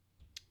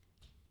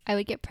 I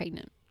would get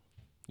pregnant.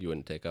 You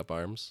wouldn't take up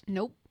arms?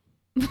 Nope.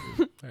 All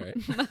right.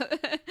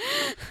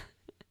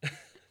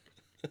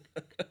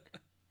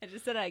 I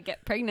just said I'd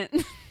get pregnant.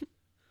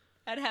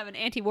 I'd have an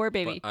anti-war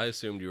baby. But I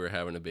assumed you were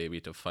having a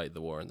baby to fight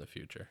the war in the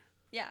future.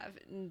 Yeah,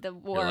 the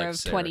war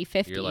of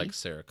 2050. You're like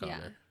Sarah Connor.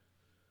 Yeah.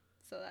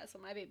 So that's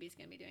what my baby's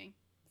going to be doing.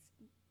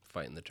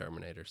 Fighting the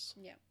Terminators.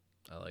 Yeah.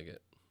 I like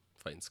it.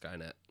 Fighting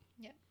Skynet.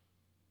 Yeah.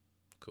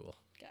 Cool.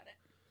 Got it.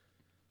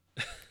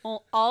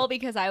 All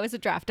because I was a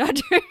draft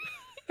dodger.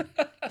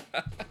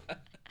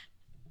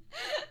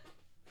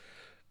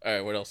 All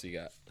right, what else you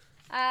got?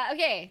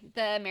 Okay,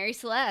 the Mary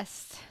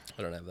Celeste.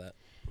 I don't have that.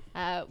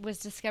 Was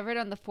discovered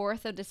on the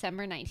 4th of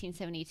December,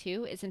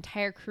 1972. Its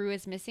entire crew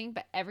is missing,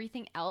 but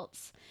everything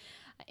else,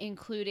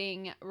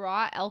 including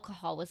raw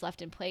alcohol, was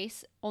left in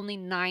place. Only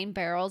 9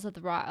 barrels of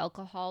the raw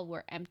alcohol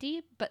were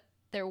empty, but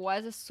there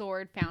was a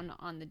sword found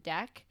on the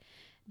deck,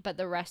 but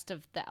the rest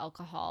of the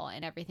alcohol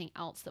and everything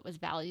else that was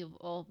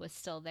valuable was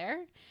still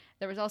there.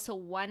 There was also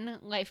 1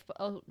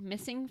 lifeboat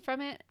missing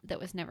from it that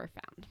was never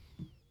found.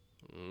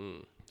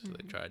 So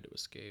they tried to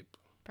escape.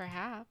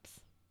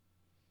 Perhaps.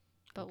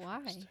 But why?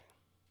 Interesting.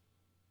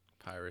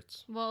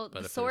 Pirates. Well,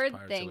 But the if there was sword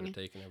pirates, they would thing have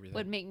taken everything.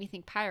 would make me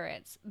think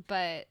pirates,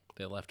 but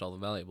They left all the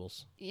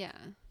valuables. yeah.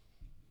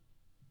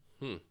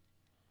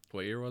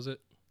 What year was it?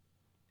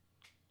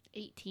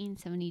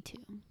 1872.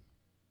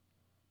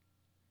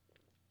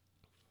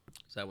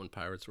 Is that when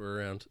pirates were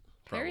around?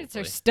 Pirates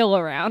Probably. are still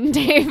around,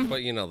 Dave.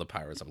 But you know the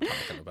pirates I'm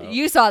talking about.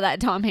 You saw that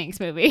Tom Hanks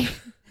movie.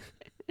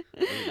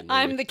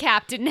 I'm movie. the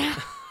captain now.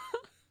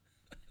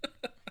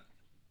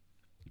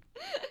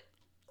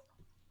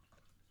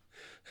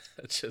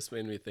 It just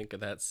made me think of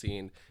that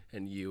scene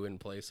and you in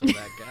place of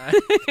that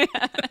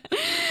guy.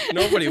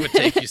 Nobody would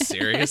take you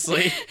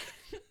seriously.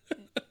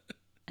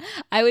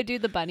 I would do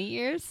the bunny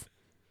ears.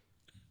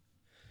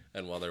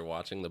 And while they're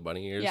watching the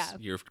bunny ears, Yeah.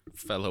 your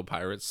fellow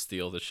pirates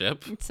steal the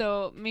ship.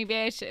 So maybe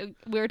I should.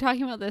 We were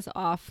talking about this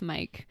off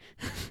mic,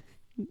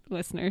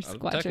 listeners,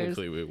 squatchers.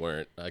 Technically, we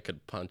weren't. I could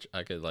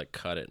like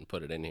cut it and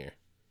put it in here.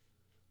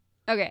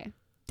 Okay,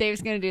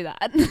 Dave's gonna do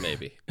that.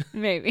 Maybe.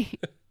 Maybe.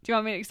 Do you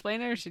want me to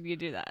explain it, or should you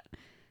do that?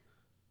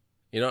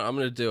 You know, I'm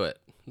going to do it.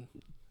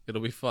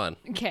 It'll be fun.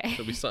 Okay.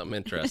 It'll be something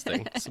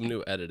interesting. Some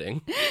new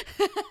editing.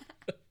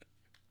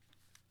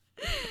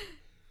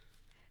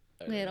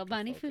 Little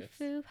bunny foo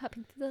foo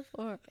hopping through the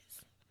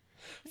forest.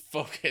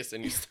 Focus,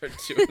 and you start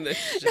doing this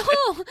shit.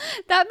 No,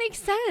 that makes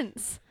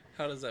sense.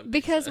 How does that make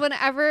Because sense?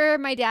 whenever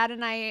my dad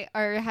and I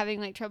are having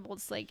like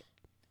troubles, like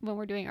when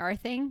we're doing our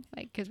thing,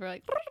 like because we're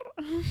like,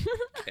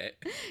 Okay.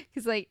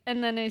 because like,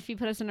 and then if you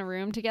put us in a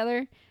room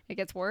together, it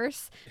gets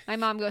worse. My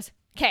mom goes,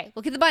 "Okay,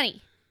 look at the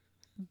bunny.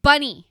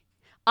 Bunny.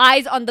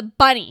 Eyes on the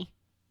bunny.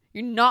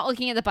 You're not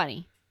looking at the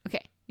bunny.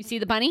 Okay, you see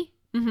the bunny?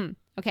 Mm-hmm.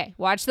 Okay,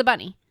 watch the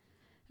bunny.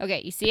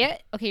 Okay, you see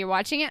it? Okay, you're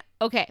watching it?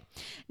 Okay.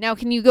 Now,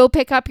 can you go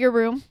pick up your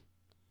room?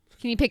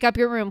 Can you pick up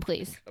your room,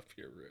 please? Up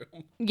your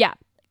room. Yeah."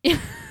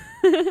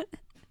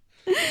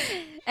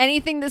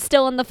 Anything that's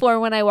still on the floor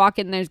when I walk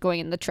in there's going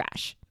in the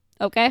trash.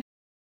 Okay?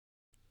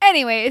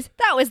 Anyways,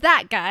 that was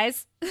that,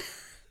 guys.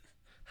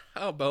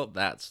 How about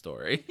that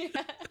story?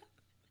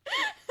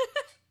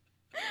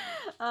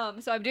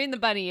 So I'm doing the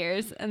bunny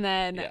ears, and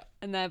then Yeah.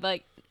 I'm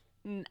like,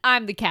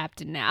 I'm the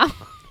captain now.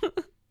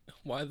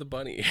 Why the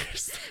bunny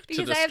ears? To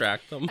Because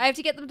distract them? I have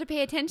to get them to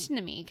pay attention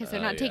to me because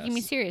they're not taking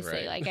me yes, seriously.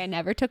 right. Like I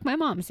never took my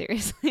mom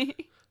seriously.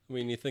 I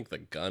mean, you think the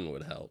gun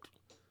would help.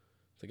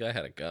 The guy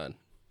had a gun.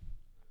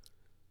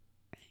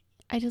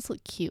 I just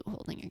look cute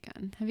holding a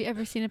gun. Have you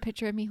ever seen a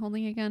picture of me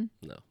holding a gun?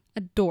 No.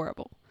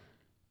 Adorable.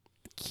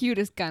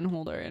 Cutest gun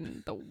holder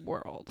in the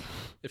world.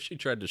 If she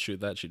tried to shoot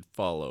that, she'd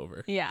fall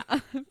over. Yeah,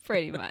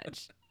 pretty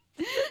much.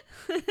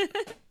 All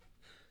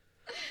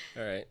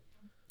right.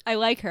 I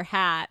like her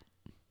hat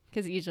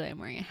because usually I'm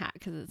wearing a hat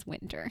because it's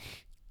winter.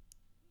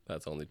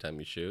 That's the only time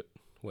you shoot?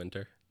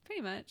 Winter?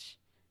 Pretty much.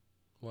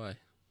 Why?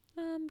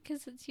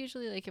 Because it's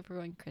usually like if we're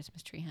going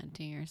Christmas tree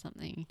hunting or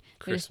something.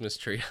 Christmas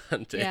tree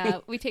hunting. Yeah,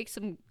 we take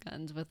some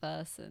guns with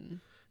us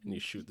and And you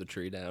shoot the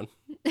tree down.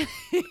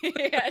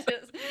 yeah,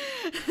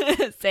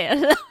 just say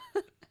it.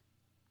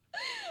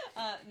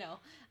 No.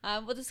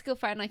 We'll just go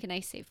find like a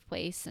nice safe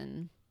place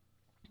and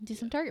do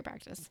some target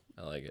practice.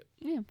 I like it.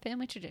 Yeah,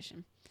 family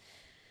tradition.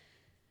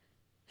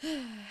 All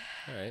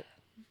right.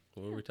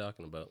 What were we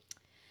talking about?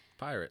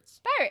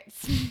 Pirates.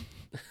 Pirates.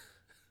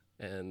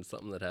 And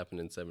something that happened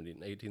in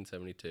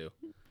 1872.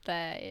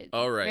 The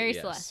Oh, right. Mary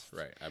yes. Celeste.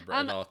 Right.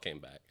 It all came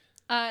back.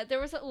 There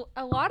was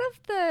a lot of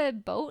the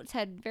boats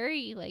had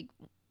very like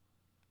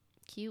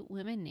cute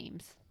women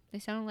names. They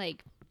sound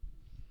like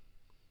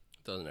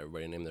Doesn't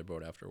everybody name their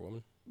boat after a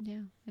woman? yeah.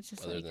 It's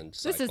just Other like than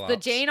this is the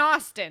Cyclops? Jane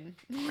Austen.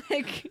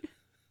 Like,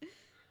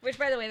 which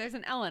by the way, there's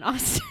an Ellen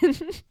Austen.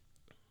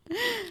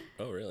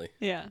 Oh, really?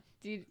 Yeah.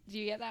 Do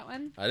you get that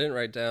one? I didn't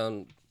write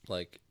down,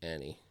 like,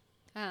 any.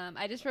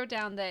 I just wrote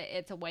down that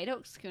it's a White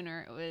Oak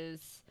schooner. It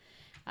was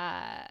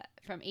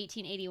from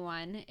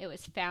 1881. It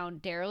was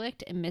found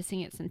derelict and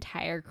missing its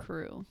entire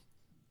crew.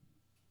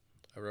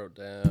 I wrote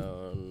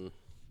down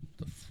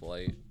the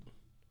flight,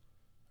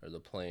 or the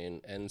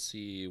plane,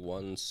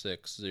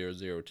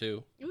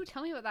 NC-16002. Ooh,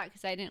 tell me about that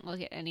because I didn't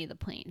look at any of the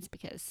planes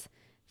because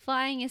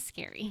flying is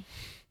scary.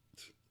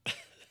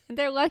 And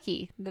they're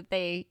lucky that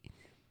they...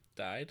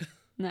 Died?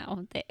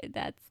 No,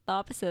 that's the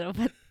opposite of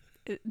what...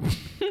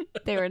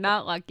 They were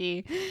not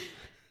lucky.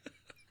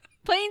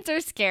 Planes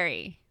are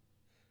scary.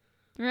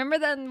 Remember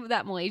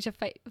that Malaysia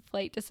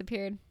flight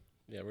disappeared?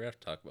 Yeah, we're going to have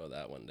to talk about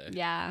that one day.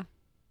 Yeah.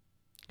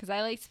 Because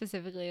I like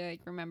specifically like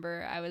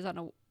remember I was on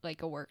a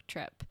work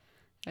trip.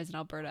 I was in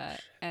Alberta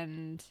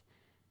and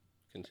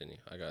Continue.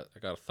 I got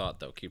a thought,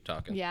 though. Keep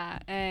talking. yeah,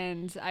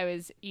 and I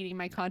was eating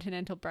my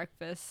continental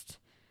breakfast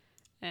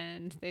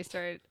and they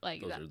started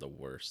like Those are the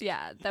worst.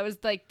 yeah, that was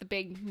like the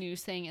big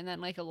news thing, and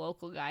then like a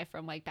local guy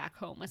from like back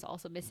home was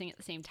also missing at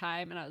the same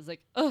time, and I was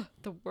like, oh,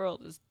 the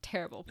world is a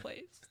terrible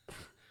place.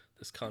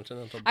 This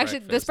continental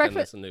Actually, breakfast this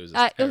breakfast in this news is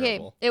okay,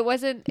 terrible. it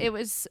wasn't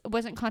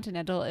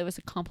continental, it was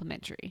a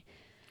complimentary.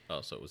 Oh,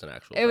 so it was an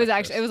actual It was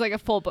breakfast. actually it was like a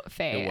full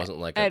buffet. It wasn't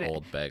like And- an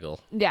old bagel.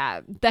 Yeah,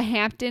 the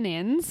Hampton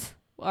Inns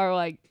are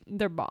like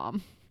they're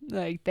bomb.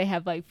 Like they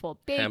have like full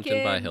bacon.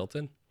 Hampton by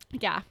Hilton?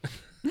 Yeah.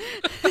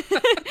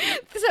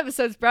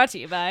 episode's brought to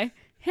you by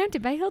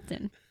Hampton by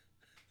Hilton.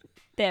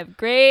 They have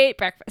great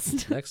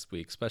breakfast. Next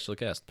week, special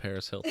guest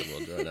Paris Hilton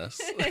will join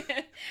us.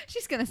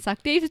 She's going to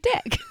suck Dave's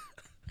dick.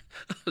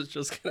 I was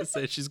just going to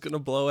say she's going to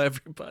blow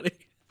everybody.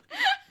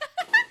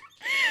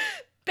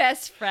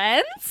 Best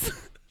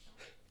friends?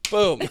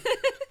 Boom.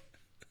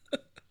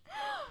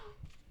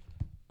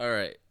 All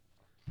right.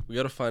 We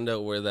got to find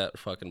out where that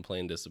fucking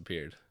plane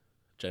disappeared.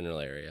 General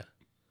area.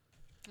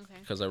 Okay.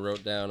 Because I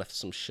wrote down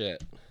some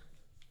shit.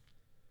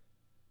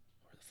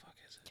 Where the fuck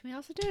is it? Can we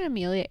also do an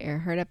Amelia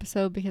Earhart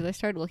episode? Because I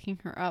started looking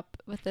her up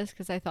with this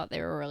because I thought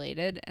they were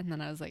related. And then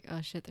I was like,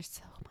 oh shit, there's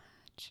so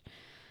much.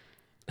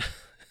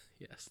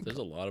 Yes, there's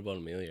a lot about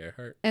Amelia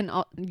Earhart. And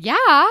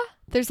yeah,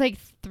 there's like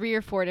 3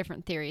 or 4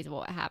 different theories of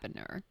what happened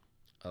to her.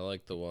 I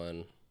like the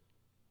one.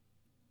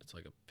 It's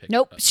like a picture.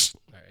 Nope. All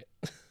right.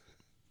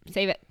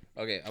 Save it.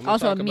 Okay. I'm gonna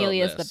Also, talk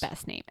Amelia's about the this.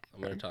 best name ever.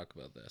 I'm going to talk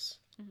about this.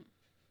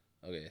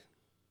 Okay.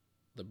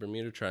 The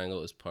Bermuda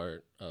Triangle is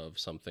part of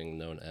something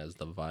known as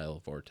the Vile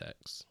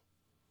Vortex.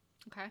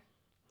 Okay.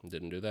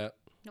 Didn't do that?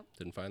 Nope.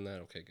 Didn't find that?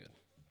 Okay, good.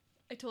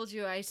 I told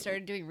you I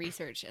started doing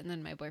research and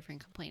then my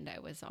boyfriend complained I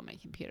was on my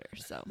computer.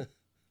 So,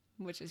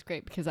 which is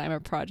great because I'm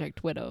a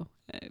project widow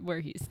where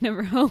he's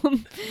never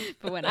home.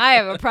 But when I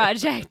have a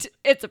project,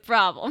 it's a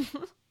problem.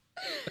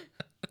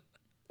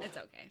 It's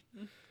okay.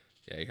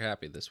 Yeah, you're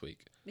happy this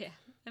week. Yeah,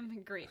 I'm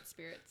in great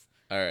spirits.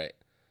 All right.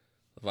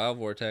 The Vile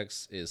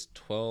Vortex is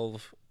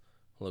 12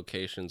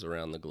 locations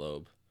around the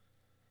globe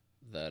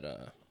that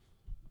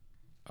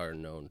are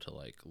known to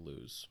like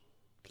lose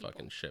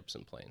fucking ships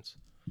and planes.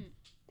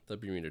 The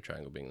Bermuda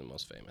Triangle being the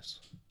most famous.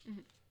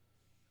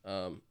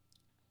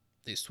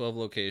 These 12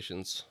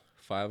 locations,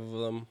 5 of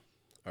them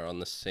are on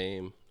the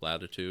same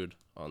latitude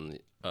on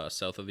the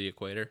south of the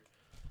equator.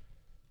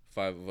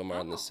 5 of them are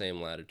on the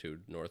same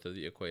latitude north of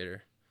the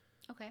equator.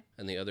 Okay.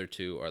 And the other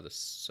 2 are the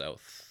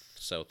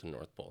south and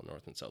north pole,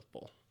 north and south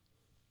pole.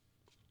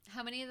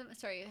 How many of them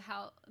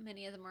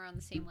are on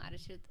the same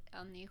latitude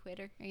on the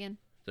equator again?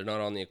 They're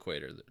not on the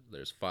equator.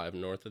 There's 5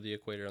 north of the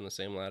equator on the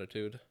same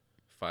latitude,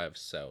 5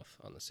 south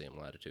on the same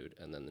latitude,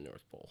 and then the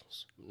north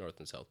poles, north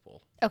and south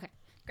pole. Okay,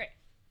 great.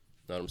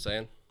 Know what I'm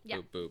saying? Yeah.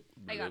 Boop, boop,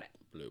 bloop, I got it.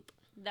 Bloop.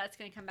 That's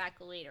going to come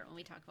back later when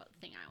we talk about the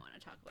thing I want to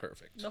talk about.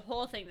 Perfect. The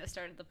whole thing that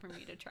started the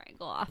Bermuda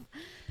Triangle off.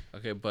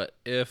 Okay, but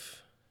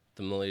if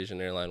the Malaysian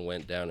airline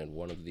went down in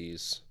one of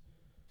these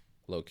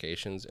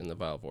locations in the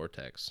Vile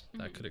Vortex,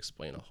 that could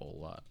explain a whole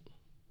lot.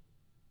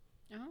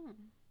 Oh,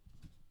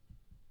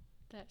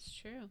 that's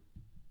true.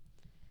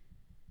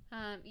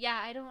 Yeah,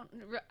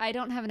 I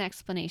don't have an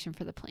explanation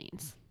for the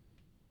planes.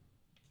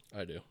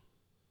 I do. Do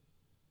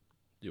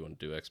you want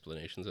to do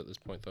explanations at this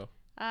point, though?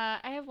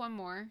 I have one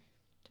more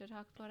to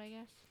talk about, I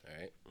guess. All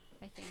right.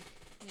 I think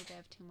maybe I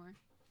have 2 more.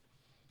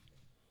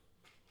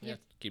 Yeah,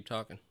 keep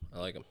talking. I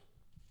like them.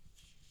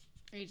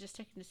 Are you just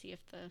checking to see if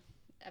the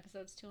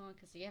episode's too long?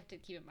 Because you have to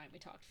keep in mind we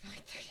talked for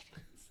like 30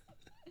 minutes.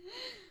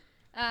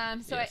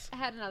 So yes. I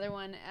had another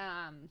one.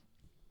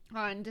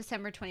 On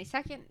December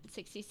 22nd,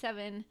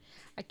 1967,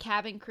 a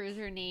cabin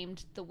cruiser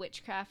named the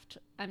Witchcraft.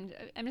 I'm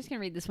just gonna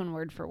read this one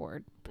word for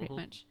word, pretty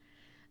much.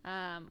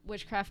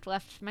 Witchcraft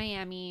left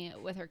Miami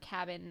with her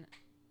captain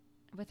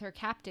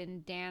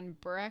Dan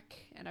Burke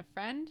and a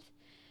friend,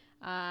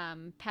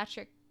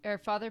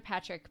 Father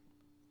Patrick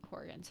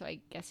Horgan. So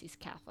I guess he's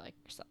Catholic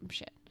or some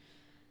shit.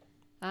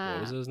 What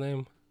was his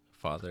name?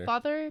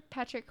 Father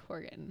Patrick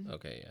Horgan.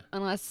 Okay, yeah.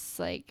 Unless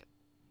like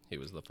he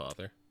was the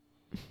father.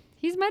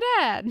 He's my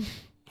dad.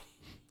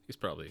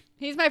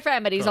 He's my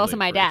friend, but he's also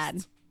my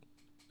dad.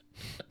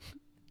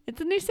 It's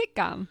a new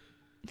sitcom.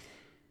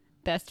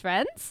 Best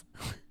friends?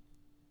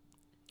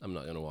 I'm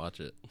not gonna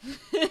watch it.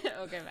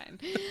 Okay, fine.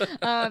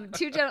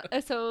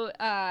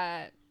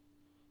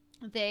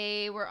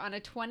 They were on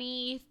a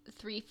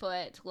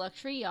 23-foot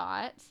luxury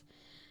yacht,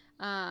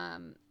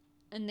 and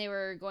they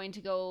were going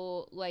to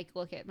go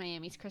look at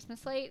Miami's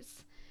Christmas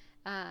lights.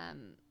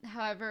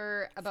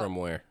 However, from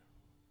where?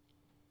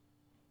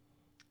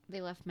 They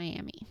left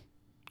Miami.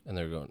 And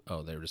they're going.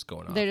 Oh, they were just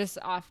going off. They're just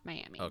off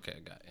Miami.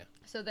 Okay, got you.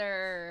 So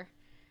they're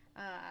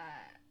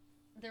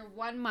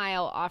 1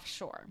 mile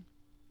offshore.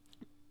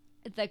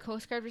 The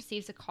Coast Guard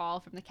receives a call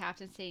from the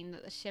captain saying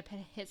that the ship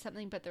had hit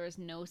something, but there was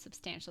no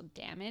substantial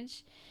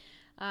damage.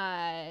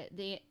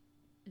 They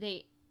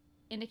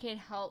indicated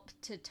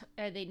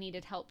they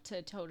needed help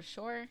to tow to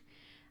shore.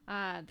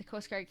 The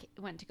Coast Guard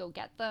went to go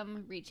get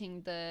them,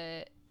 reaching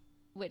the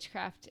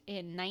Witchcraft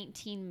in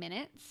 19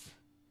 minutes.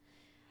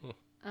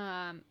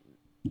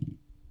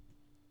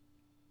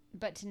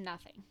 But to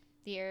nothing.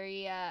 The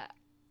area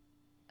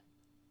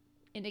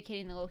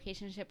indicating the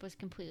location of the ship was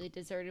completely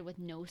deserted with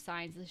no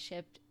signs of the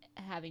ship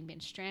having been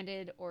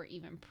stranded or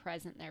even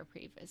present there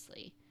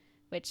previously,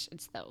 which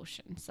it's the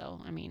ocean. So,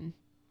 I mean,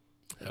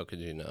 how could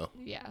you know?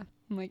 Yeah.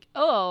 I'm like,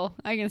 oh,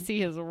 I can see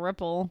his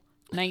ripple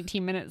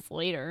 19 minutes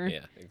later.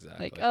 Yeah,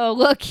 exactly. Like, oh,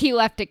 look, he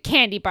left a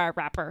candy bar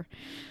wrapper.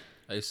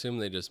 I assume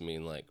they just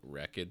mean like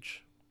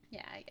wreckage.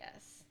 Yeah, I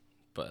guess.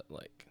 But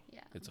like,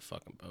 yeah. It's a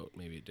fucking boat.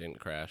 Maybe it didn't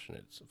crash and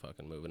it's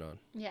fucking moving on.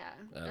 Yeah.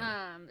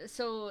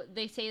 So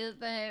they say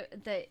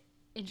that the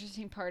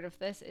interesting part of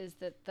this is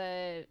that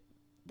the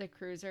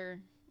cruiser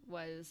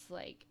was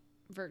like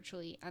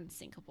virtually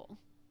unsinkable.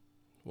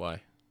 Why?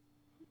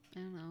 I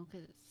don't know,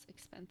 because it's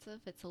expensive.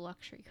 It's a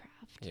luxury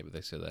craft. Yeah, but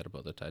they say that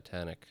about the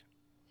Titanic.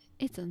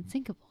 It's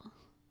unsinkable.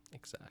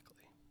 Exactly.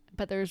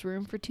 But there's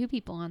room for 2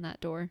 people on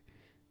that door.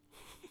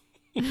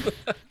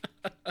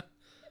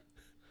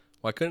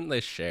 Why couldn't they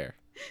share?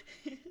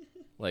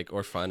 Like,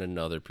 or find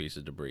another piece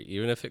of debris,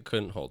 even if it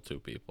couldn't hold 2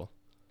 people.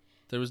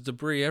 There was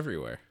debris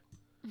everywhere.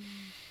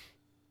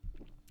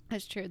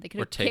 That's true. They could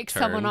Or have take picked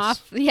someone turns.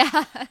 off.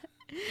 Yeah.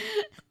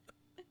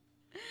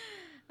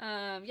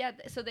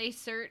 So they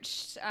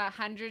searched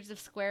hundreds of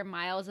square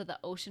miles of the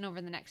ocean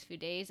over the next few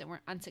days and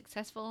were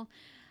unsuccessful.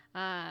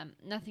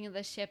 Nothing of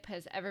the ship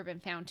has ever been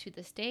found to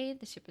this day.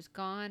 The ship is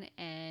gone,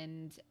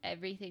 and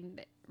everything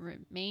that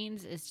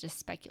remains is just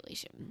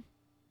speculation.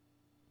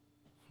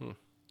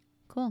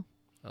 Cool.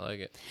 I like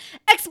it.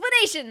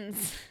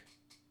 Explanations!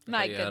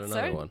 My You had good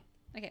another sir. one.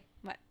 Okay,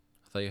 what?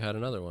 I thought you had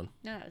another one.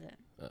 No, that was it.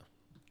 Oh.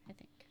 I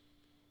think.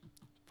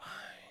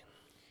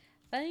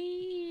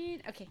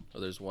 Fine. Okay,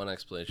 Well, there's one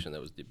explanation that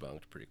was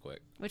debunked pretty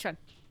quick. which one?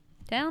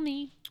 Tell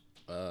me.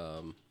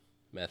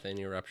 Methane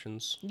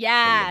eruptions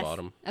Yes. from the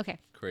bottom, Okay.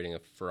 creating a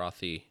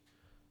frothy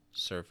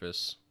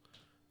surface,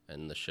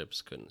 and the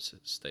ships couldn't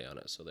stay on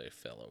it, so they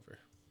fell over.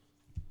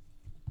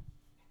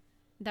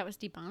 That was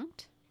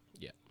debunked?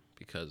 Yeah,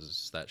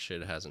 because that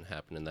shit hasn't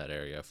happened in that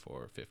area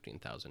for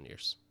 15,000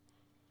 years.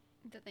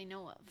 That they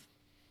know of.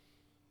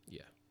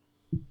 Yeah.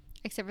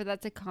 Except for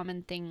that's a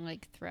common thing,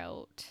 like,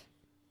 throughout.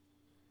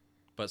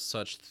 But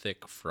such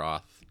thick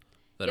froth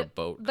that Yep, a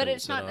boat but couldn't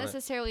it's sit not on it.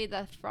 necessarily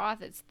the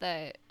froth, it's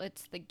the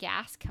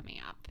gas coming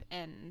up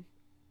and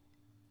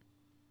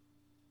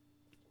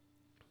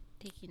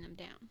taking them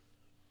down.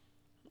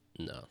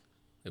 No,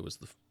 it was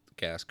the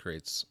gas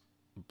creates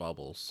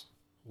bubbles,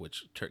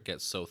 which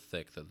gets so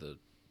thick that the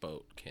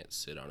boat can't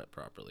sit on it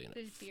properly and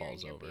There's it beer in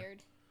falls your over.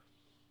 beard.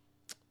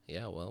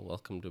 Yeah, well,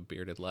 welcome to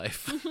bearded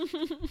life.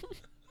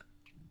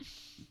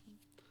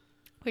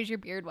 Where's your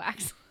beard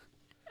wax?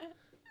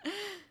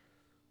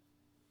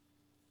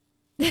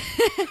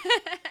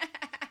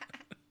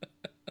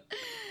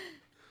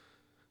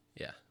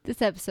 Yeah,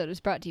 This episode is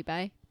brought to you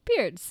by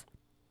Beards.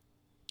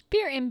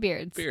 Beer and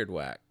Beards. beard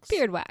wax.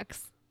 Beard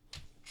wax.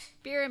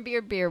 Beer and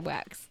beard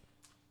wax.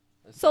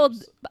 This Sold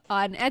episode-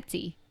 on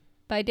Etsy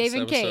by Dave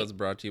and This Kate. episode's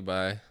brought to you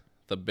by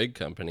the big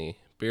company,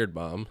 Beard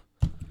Balm,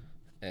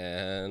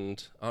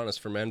 and Honest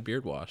for Men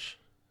Beard Wash.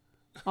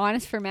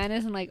 Honest for Men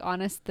isn't like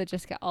Honest the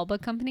Jessica Alba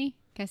company.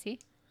 Can I see?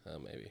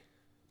 Maybe.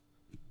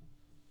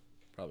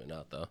 Probably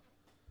not, though.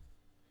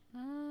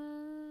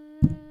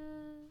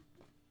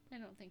 I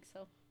don't think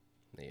so.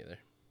 Neither.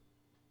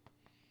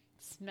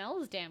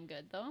 Smells damn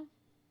good though.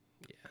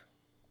 Yeah.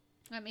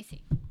 Let me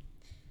see.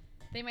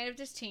 They might have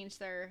just changed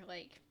their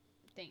like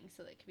thing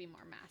so that it could be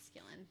more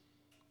masculine.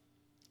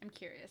 I'm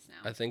curious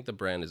now. I think the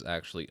brand is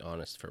actually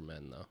Honest for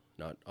Men, though,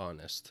 not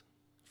Honest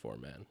for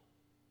Men.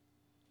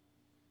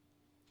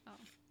 Oh.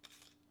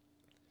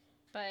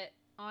 But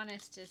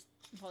Honest is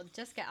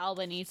Jessica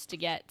Alba needs to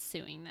get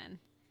suing then.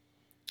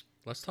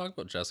 Let's talk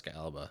about Jessica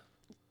Alba.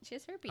 She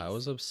has herpes. I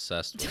was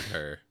obsessed with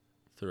her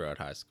throughout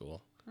high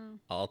school. Oh.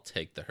 I'll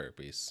take the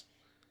herpes.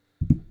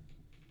 I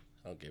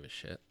don't give a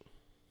shit.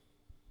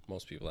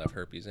 Most people have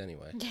herpes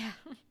anyway. Yeah.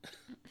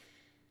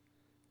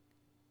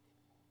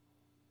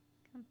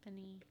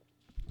 Company.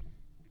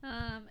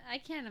 I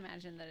can't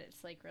imagine that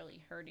it's like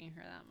really hurting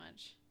her that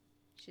much.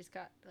 She's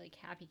got like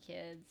happy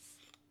kids.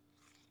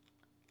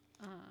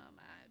 A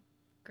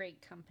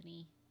great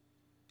company.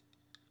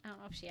 I don't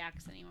know if she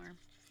acts anymore.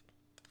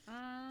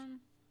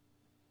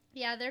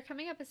 Yeah, they're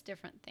coming up as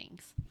different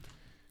things.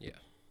 Yeah.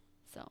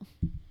 So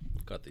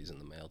Got these in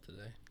the mail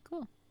today.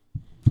 cool.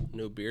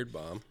 New beard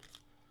balm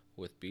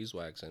with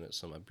beeswax in it,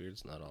 so my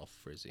beard's not all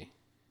frizzy.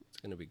 It's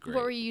gonna be great.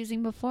 What were you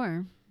using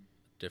before?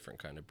 Different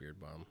kind of beard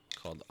balm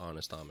called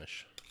Honest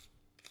Amish.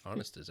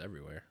 Honest is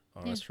everywhere.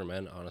 Honest for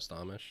Men, Honest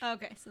Amish.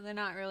 Okay, so they're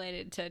not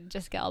related to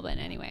Jessica Alba in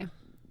any way.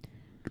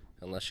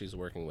 Unless she's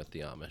working with the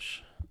Amish.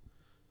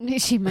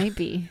 She might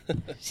be.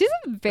 She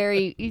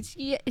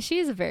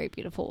is a very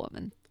beautiful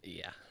woman.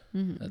 Yeah.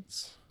 Mm-hmm.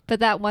 That's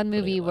But that one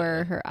movie it where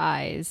lightly. her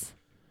eyes,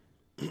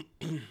 like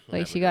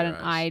Never she got an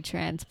her eye eyes.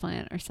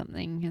 transplant or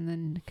something, and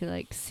then could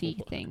like see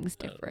What? things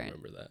I don't different.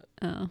 remember that.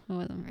 Oh, it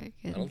wasn't very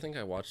I don't good. think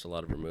I watched a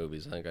lot of her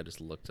movies. I think I just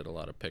looked at a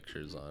lot of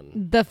pictures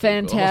on The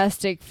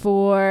Fantastic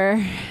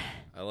Four,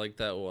 I like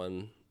that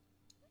one.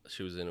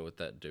 She was in it with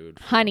that dude.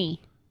 from- Honey.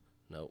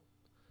 Nope.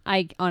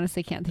 I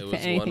honestly can't It think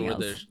was of anything one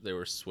where else. they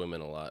were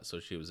swimming a lot, so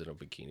she was in a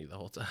bikini the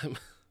whole time.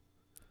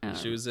 Oh.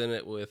 She was in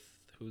it with,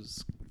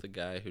 who's the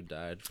guy who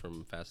died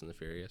from Fast and the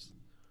Furious?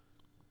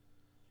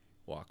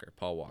 Paul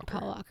Walker.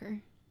 Paul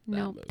Walker. That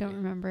Nope, don't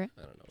movie. remember it.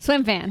 I don't know.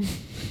 Swim fan.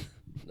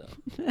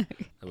 No. That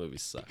movie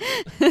sucked.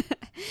 So I'm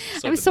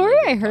did the sorry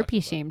movie I I'm talking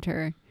herpes about. shamed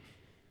her.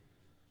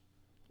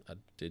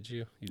 Did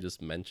you? You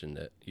just mentioned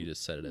it. You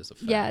just said it as a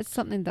fact. Yeah, it's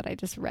something that I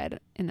just read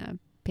in a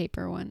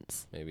paper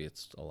once. Maybe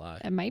it's a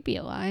lie. It might be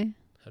a lie.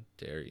 How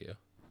dare you?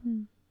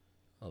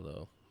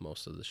 Although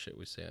most of the shit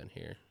we say on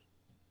here,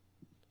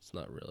 it's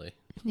not really.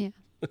 Yeah.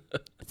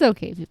 It's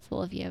okay,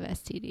 people, if you have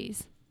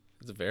STDs.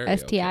 It's very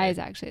STIs,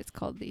 okay. actually, it's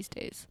called these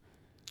days.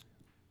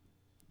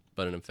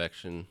 But an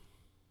infection,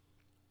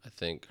 I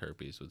think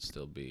herpes would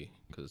still be,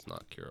 because it's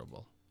not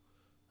curable.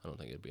 I don't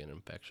think it'd be an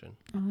infection.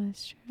 Oh,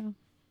 that's true.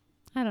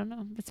 I don't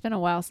know. It's been a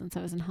while since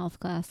I was in health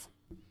class.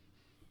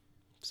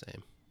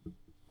 Same.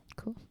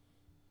 Cool.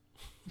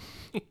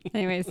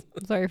 Anyways,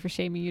 sorry for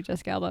shaming you,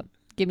 Jessica, but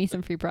give me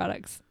some free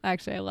products.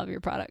 Actually, I love your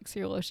products.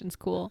 Your lotion's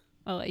cool.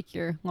 I like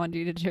your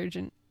laundry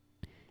detergent.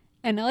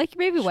 And I like your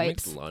baby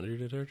wipes. She makes laundry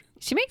detergent?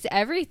 She makes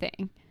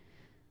everything.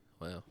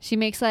 Wow. She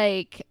makes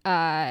like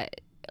chapstick.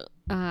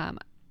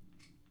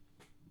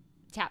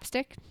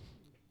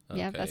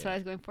 Yeah, that's what I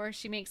was going for.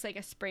 She makes like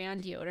a spray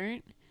on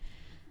deodorant,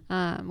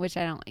 which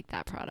I don't like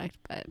that product,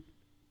 but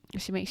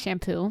she makes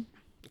shampoo.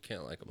 You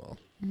can't like them all.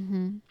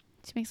 Mm-hmm.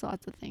 She makes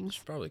lots of things.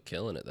 She's probably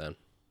killing it then.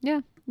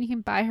 Yeah, you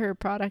can buy her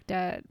product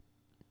at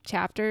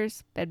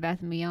Chapters, Bed Bath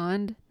 &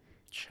 Beyond.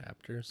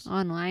 Chapters?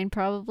 Online,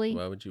 probably.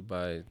 Why would you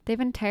buy... They have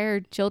an entire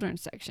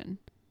children's section.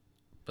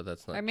 But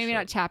that's not... Or maybe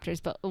not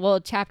Chapters, but... Well,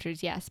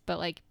 Chapters, yes, but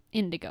like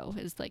Indigo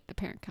is like the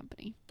parent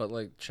company. But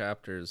like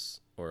Chapters,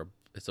 or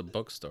it's a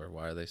bookstore.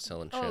 Why are they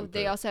selling shampoo? Oh,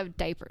 they also have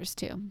diapers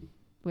too,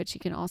 which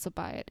you can also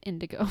buy at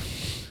Indigo.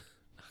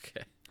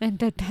 Okay. And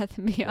Bed Bath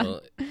 & Beyond.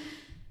 Well,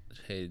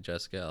 hey,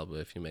 Jessica Alba,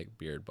 if you make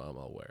beard balm,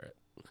 I'll wear it.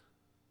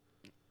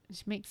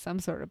 She makes some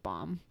sort of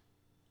balm.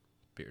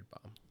 Beard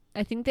balm.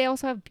 I think they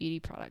also have beauty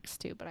products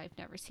too, but I've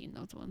never seen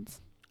those ones.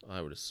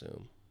 I would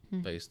assume,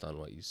 based on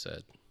what you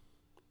said,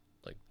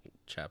 like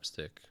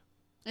chapstick.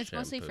 It's shampoo.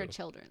 mostly for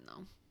children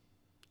though.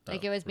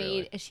 Like Oh, it was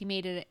really? made, she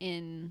made it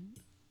in,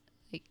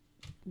 like,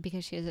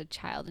 because she is a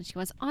child and she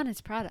wants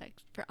honest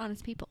product for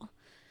honest people.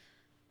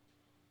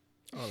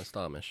 Honest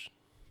Amish.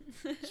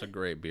 It's a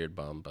great beard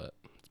balm, but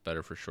it's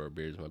better for short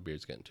beards. My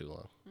beard's getting too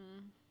long.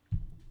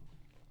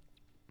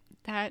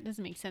 That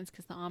doesn't make sense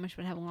because the Amish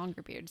would have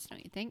longer beards,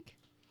 don't you think?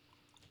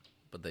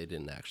 But they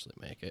didn't actually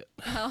make it.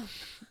 Oh.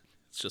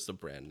 It's just a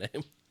brand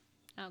name.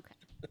 Okay.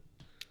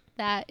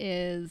 That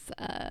is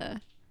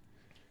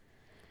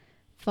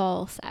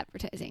false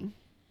advertising.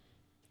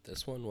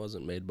 This one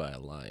wasn't made by a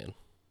lion.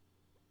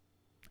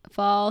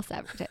 False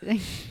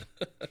advertising.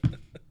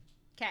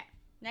 Okay.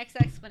 Next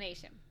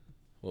explanation.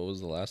 What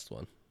was the last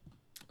one?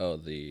 Oh,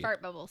 the...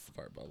 Fart bubbles.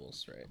 Fart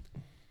bubbles,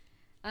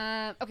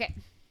 right. Okay.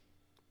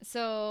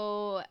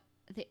 So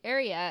the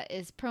area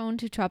is prone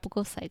to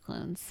tropical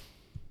cyclones.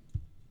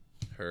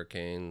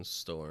 Hurricanes,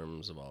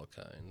 storms of all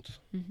kinds.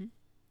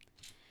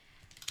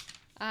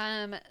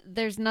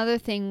 There's another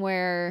thing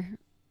where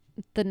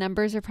the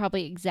numbers are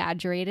probably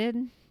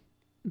exaggerated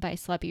by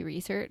sloppy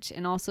research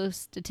and also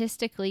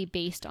statistically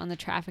based on the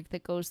traffic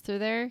that goes through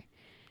there.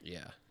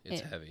 Yeah,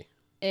 it's heavy.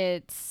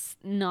 It's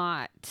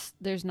not,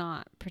 there's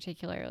not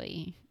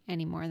particularly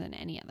any more than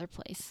any other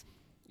place.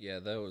 Yeah,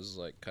 that was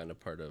like kind of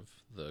part of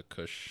the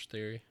Kush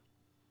theory.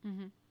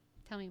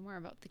 Tell me more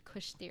about the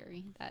Kush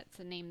theory. That's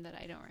a name that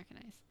I don't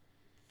recognize.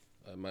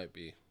 It might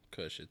be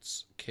Kush.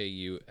 It's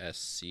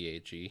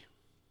Kuschhe,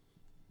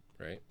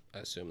 right? I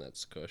assume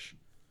that's Kush.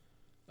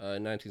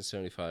 In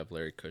 1975,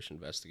 Larry Kush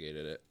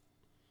investigated it.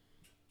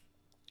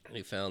 And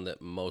he found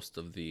that most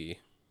of the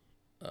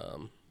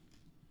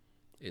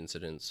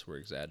incidents were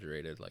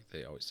exaggerated. Like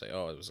they always say,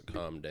 oh, it was a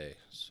calm day.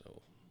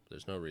 So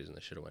there's no reason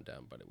they should have went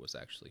down, but it was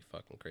actually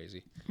fucking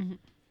crazy.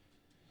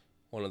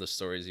 One of the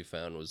stories he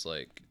found was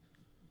like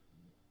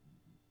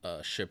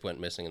a ship went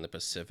missing in the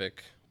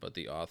Pacific, but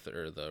the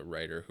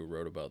writer who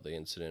wrote about the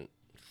incident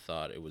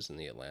thought it was in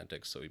the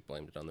Atlantic, so he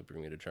blamed it on the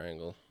Bermuda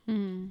Triangle.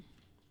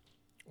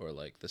 Or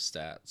like the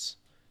stats,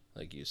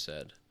 like you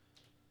said,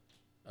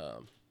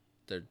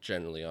 they're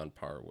generally on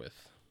par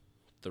with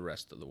the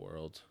rest of the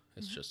world.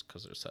 It's just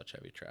because there's such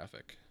heavy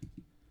traffic.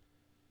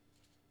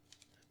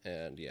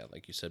 And yeah,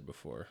 like you said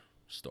before,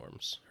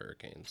 storms,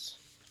 hurricanes.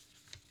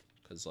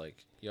 Because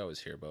like you always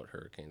hear about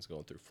hurricanes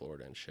going through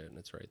Florida and shit, and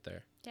it's right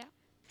there. Yeah.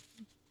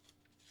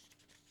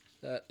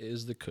 That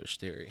is the Kush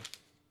theory.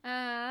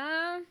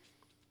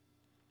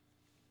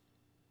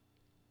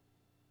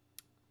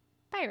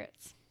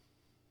 Pirates.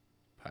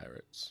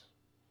 Pirates.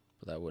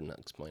 But that wouldn't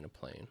explain a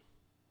plane.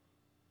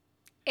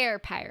 Air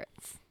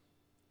pirates.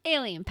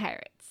 Alien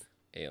pirates.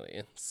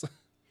 Aliens.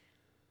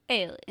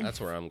 Aliens.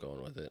 That's where I'm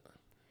going with it.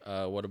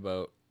 What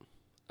about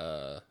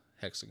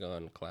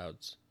hexagon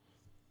clouds?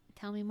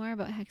 Tell me more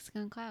about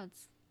hexagon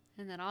clouds.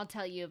 And then I'll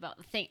tell you about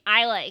the thing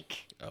I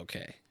like.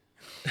 Okay.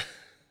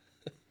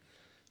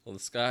 Well, the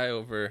sky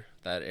over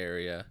that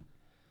area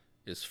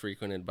is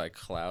frequented by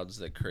clouds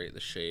that create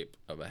the shape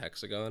of a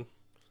hexagon.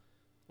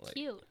 Like,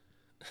 cute.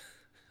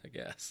 I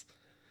guess.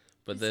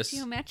 But It's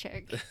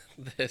geometric.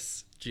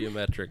 this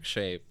geometric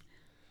shape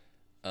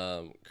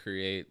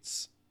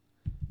creates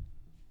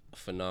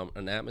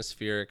an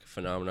atmospheric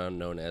phenomenon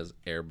known as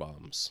air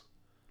bombs.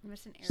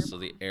 What's an air So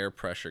bomb? the air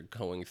pressure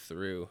going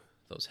through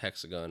those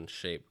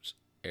hexagon-shaped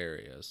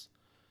areas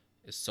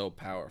is so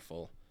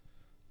powerful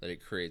that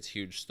it creates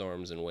huge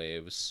storms and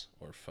waves,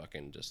 or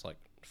fucking just like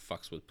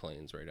fucks with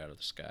planes right out of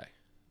the sky.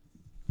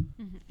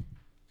 Mm-hmm.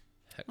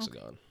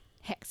 Hexagon. Okay.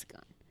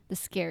 Hexagon, the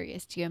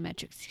scariest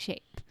geometric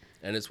shape.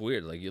 And it's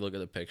weird. Like, you look at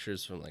the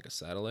pictures from like a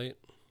satellite,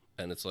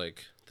 and it's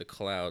like the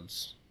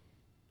clouds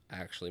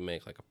actually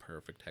make like a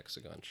perfect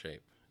hexagon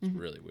shape. It's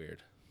really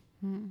weird.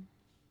 I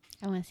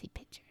want to see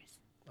pictures.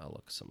 I'll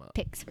look some up.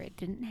 Pics where it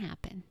didn't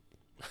happen.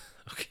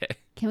 Okay.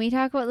 Can we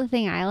talk about the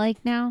thing I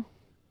like now?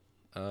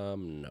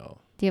 No.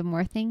 Do you have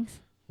more things?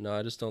 No,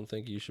 I just don't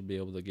think you should be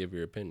able to give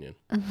your opinion.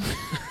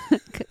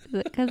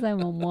 Because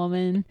I'm a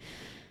woman.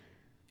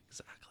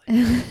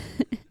 Exactly.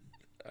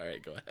 All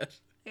right, go ahead.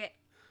 Okay.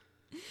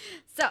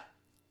 So,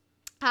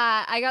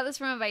 I got this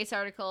from a Vice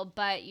article,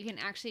 but you can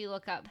actually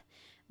look up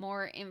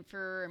more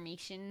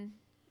information.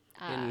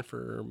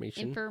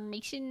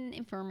 Information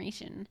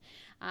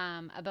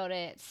about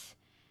it.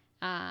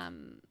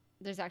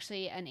 There's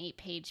actually an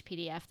 8-page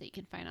PDF that you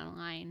can find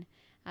online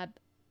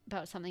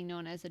about something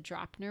known as a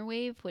Dropner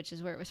wave, which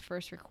is where it was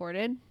first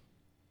recorded.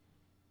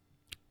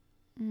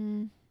 I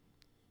don't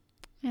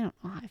know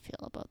how I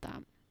feel about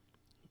that.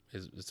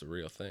 It's a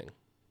real thing.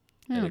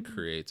 And it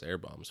creates air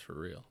bombs for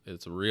real.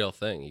 It's a real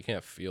thing. You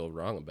can't feel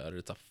wrong about it.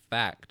 It's a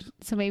fact.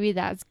 So maybe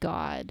that's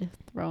God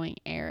throwing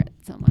air at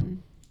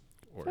someone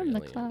Or from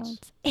aliens. the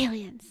clouds.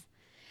 Aliens.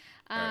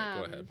 All right,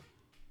 go ahead.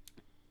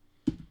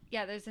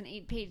 Yeah, there's an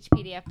 8-page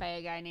PDF by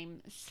a guy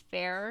named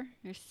Sphere.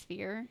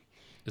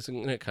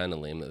 Isn't it kind of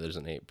lame that there's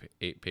an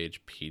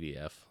 8-page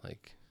PDF?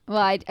 Like,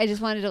 Well, I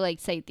just wanted to like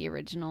cite the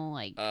original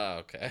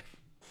okay.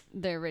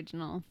 the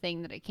original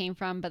thing that it came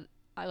from, but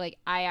I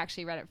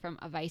actually read it from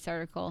a Vice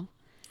article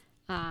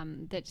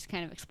that just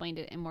kind of explained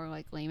it in more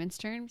like layman's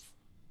terms.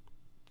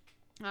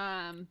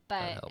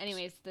 But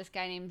anyways, this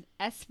guy named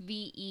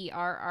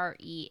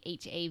Sverrehaver,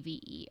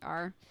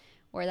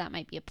 or that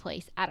might be a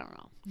place. I don't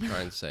know.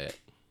 Try and say it.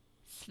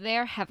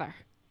 Sverrehaver.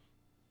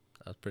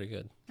 That's pretty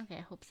good. Okay,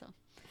 I hope so.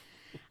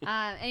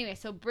 Anyway,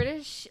 so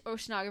British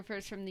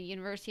oceanographers from the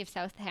University of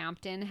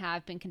Southampton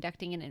have been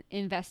conducting an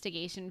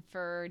investigation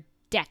for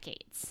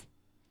decades.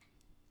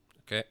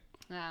 Okay.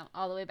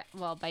 All the way back.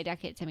 Well, by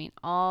decades, I mean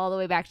all the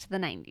way back to the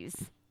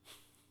 90s.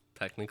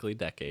 Technically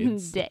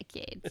decades.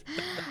 Decades.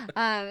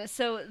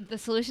 So the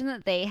solution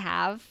that they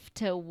have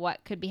to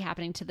what could be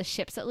happening to the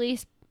ships, at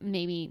least,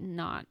 maybe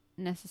not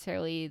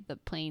necessarily the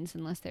planes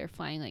unless they're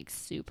flying like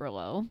super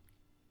low,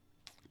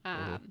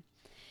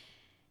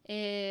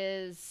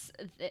 is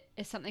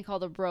something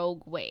called a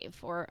rogue wave,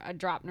 or a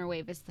Dropner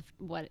wave is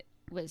what it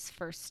was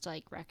first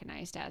like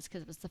recognized as,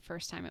 because it was the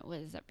first time it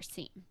was ever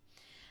seen.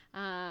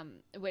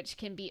 Which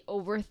can be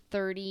over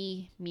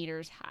 30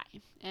 meters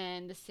high.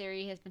 And this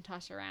theory has been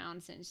tossed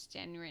around since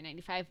January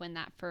 95, when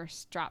that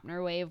first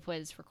Dropner wave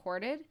was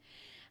recorded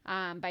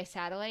by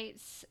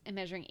satellites,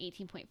 measuring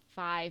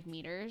 18.5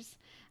 meters.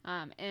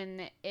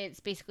 And it's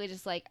basically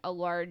just like a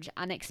large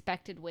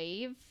unexpected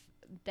wave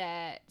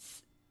that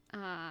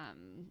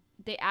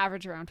they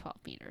average around 12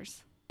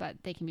 meters, but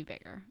they can be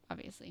bigger,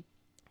 obviously.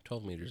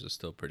 12 meters is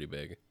still pretty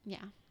big.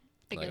 Yeah.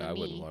 Like, I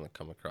wouldn't want to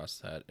come across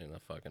that in a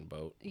fucking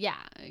boat. Yeah,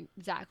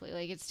 exactly.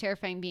 Like, it's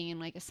terrifying being in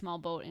like a small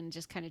boat in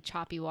just kind of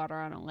choppy water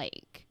on a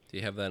lake. Do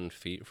you have that in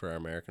feet for our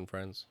American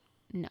friends?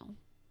 No. All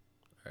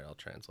right, I'll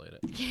translate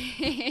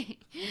it.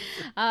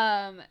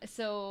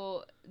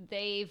 So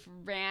they've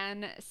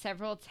ran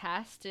several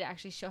tests to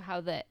actually show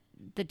how the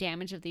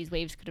damage of these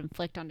waves could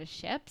inflict onto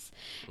ships.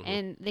 Mm-hmm.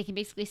 And they can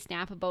basically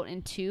snap a boat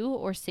in two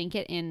or sink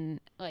it in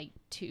like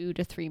 2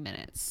 to 3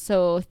 minutes.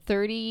 So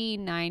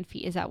 39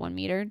 feet, is that 1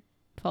 meter?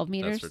 12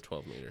 meters? That's for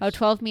 12 meters. Oh,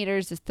 12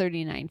 meters is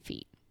 39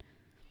 feet.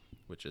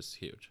 Which is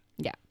huge.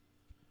 Yeah.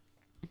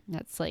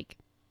 That's like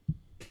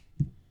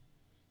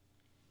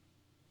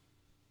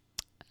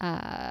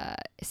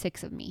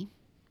 6 of me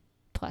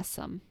plus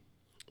some.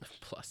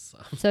 Plus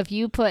some. So if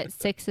you put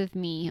 6 of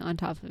me on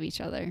top of each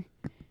other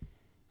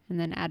and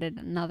then added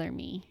another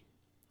me.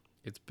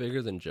 It's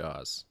bigger than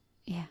Jaws.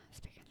 Yeah, it's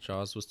bigger.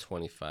 Jaws was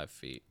 25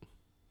 feet.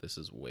 This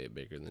is way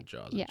bigger than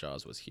Jaws. Yeah. And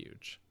Jaws was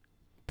huge.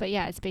 But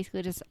yeah, it's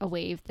basically just a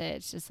wave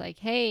that's just like,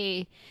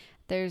 hey,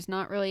 there's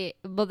not really,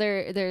 well,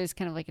 there's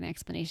kind of like an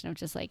explanation of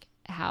just like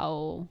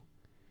how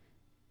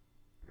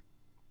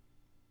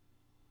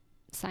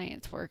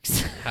science works.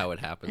 How it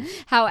happens.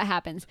 How it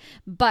happens.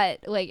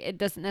 But like, it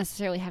doesn't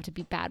necessarily have to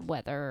be bad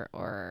weather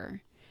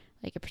or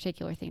like a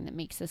particular thing that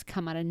makes this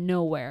come out of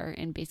nowhere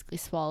and basically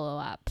swallow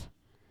up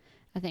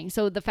a thing.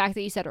 So the fact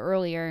that you said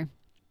earlier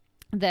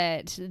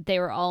that they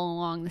were all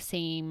along the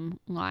same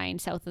line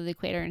south of the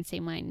equator and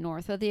same line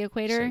north of the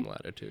equator. Same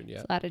latitude,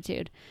 yeah.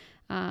 Latitude.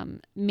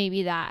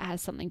 Maybe that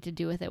has something to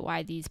do with it,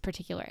 why these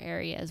particular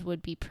areas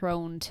would be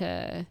prone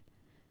to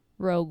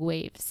rogue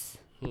waves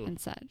and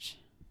such.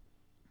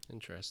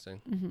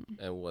 Interesting.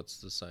 Mm-hmm. And what's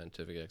the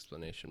scientific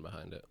explanation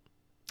behind it?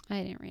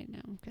 I didn't write it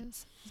down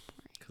because it's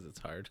boring. Because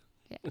it's hard?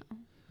 Yeah.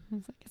 I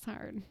was like, it's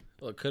hard.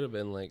 Well, it could have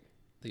been like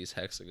these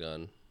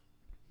hexagon,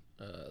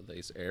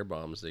 these air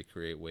bombs, they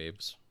create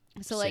waves.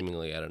 So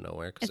seemingly out of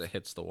nowhere because it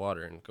hits the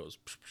water and goes.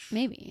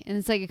 Maybe. And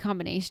it's like a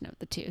combination of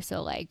the two.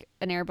 So like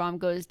an air bomb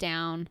goes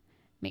down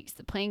makes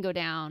the plane go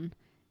down.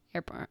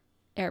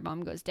 Air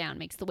bomb goes down,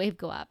 makes the wave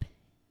go up,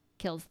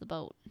 kills the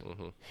boat.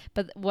 Mm-hmm.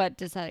 But what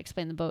does that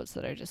explain the boats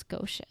that are just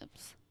ghost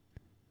ships?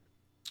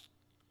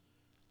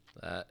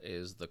 That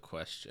is the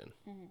question.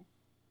 Mm-hmm.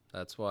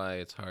 That's why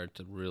it's hard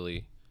to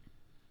really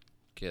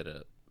get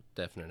a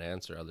definite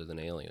answer other than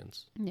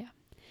aliens. Yeah.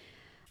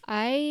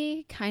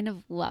 I kind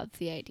of love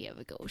the idea of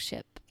a ghost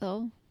ship,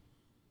 though.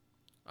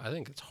 I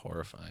think it's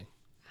horrifying.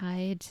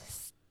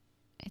 It's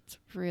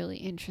really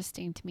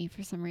interesting to me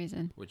for some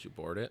reason. Would you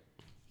board it?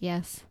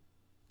 Yes.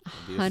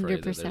 I'd be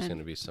afraid that there's going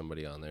to be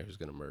somebody on there who's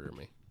going to murder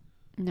me.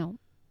 No.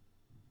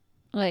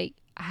 Like,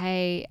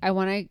 I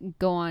want to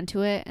go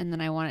onto it, and then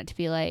I want it to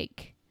be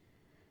like,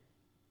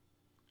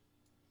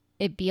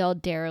 it be all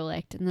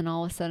derelict, and then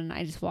all of a sudden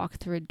I just walk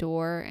through a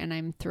door and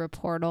I'm through a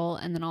portal,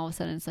 and then all of a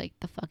sudden it's like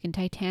the fucking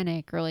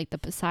Titanic or like the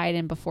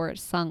Poseidon before it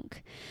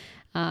sunk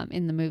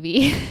in the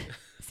movie.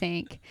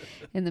 Sank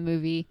in the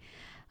movie.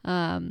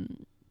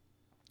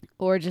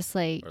 Or just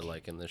like... Or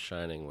like in The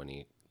Shining when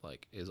he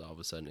like is all of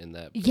a sudden in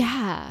that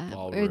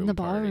or in the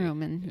ballroom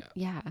party. and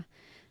yeah.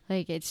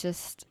 Like it's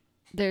just...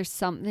 There's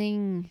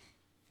something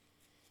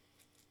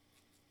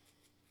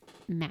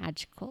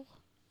magical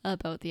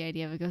about the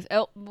idea of a ghost.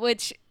 Oh,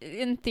 which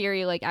in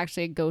theory, like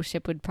actually a ghost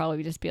ship would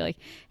probably just be like,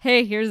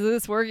 hey, here's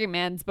this working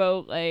man's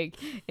boat. Like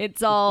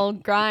it's all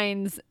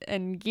grinds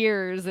and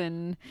gears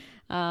and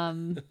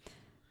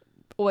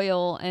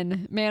oil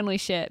and manly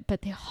shit,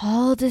 but they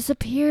all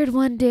disappeared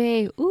one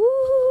day.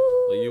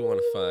 Ooh. Well, you want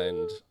to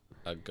find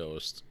a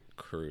ghost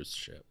cruise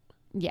ship.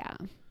 Yeah,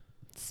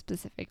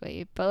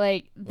 specifically. But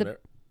like the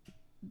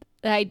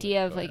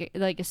idea of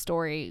like a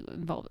story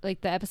involved, like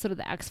the episode of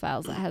the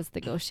X-Files that has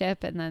the ghost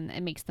ship and then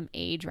it makes them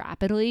age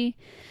rapidly,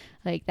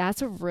 like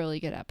that's a really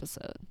good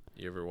episode.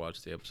 You ever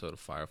watch the episode of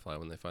Firefly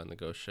when they find the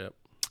ghost ship?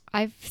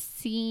 I've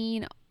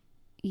seen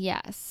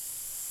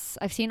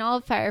all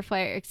of Firefly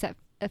except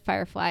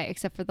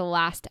for the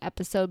last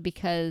episode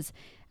because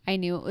I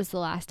knew it was the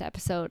last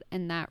episode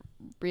and that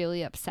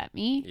really upset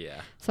me.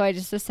 Yeah. So I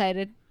just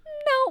decided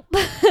no.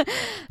 So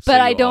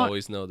but I don't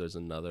always know there's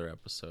another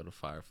episode of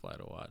Firefly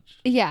to watch.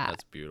 Yeah.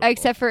 That's beautiful.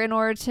 Except for in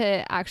order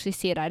to actually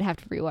see it, I'd have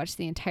to rewatch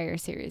the entire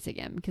series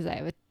again because I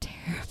have a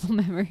terrible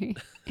memory.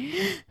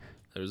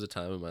 There was a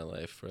time in my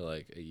life for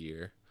like a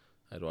year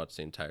I'd watch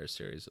the entire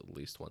series at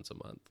least once a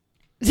month.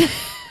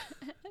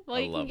 Well,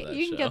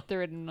 you can get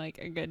through it in like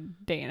a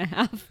good day and a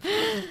half.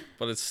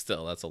 But that's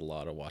a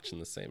lot of watching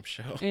the same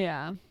show.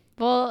 Yeah.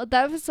 Well,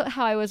 that was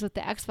how I was with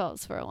the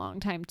X-Files for a long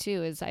time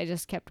too, is I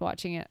just kept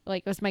watching it.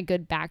 Like it was my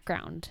good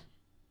background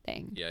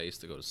thing. Yeah, I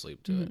used to go to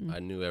sleep to it. I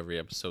knew every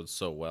episode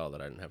so well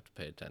that I didn't have to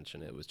pay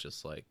attention. It was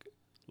just like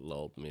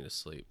lulled me to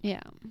sleep.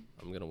 Yeah.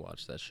 I'm going to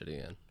watch that shit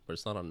again. But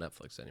it's not on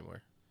Netflix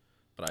anymore.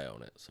 But I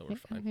own it, so we're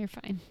fine. You're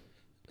fine.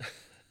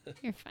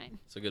 You're fine.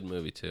 It's a good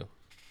movie too.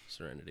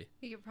 Serenity.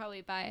 You could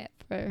probably buy it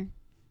for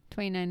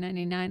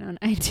 $29.99 on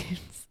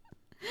iTunes.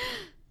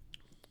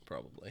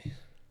 Probably.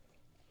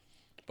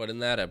 But in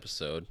that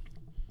episode,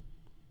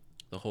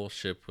 the whole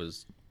ship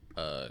was,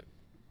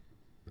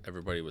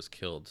 everybody was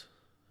killed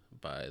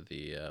by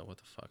the, what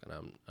the fuck, and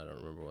I don't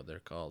remember what they're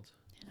called.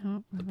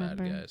 The bad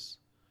guys.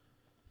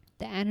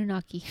 The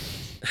Anunnaki.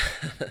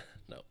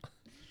 No.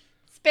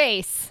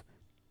 Space.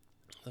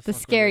 The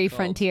scary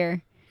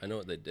frontier. I know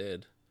what they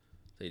did.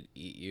 They'd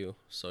eat you,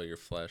 sew your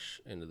flesh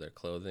into their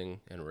clothing,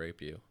 and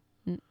rape you.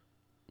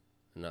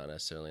 Not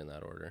necessarily in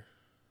that order.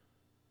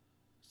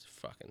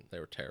 They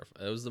were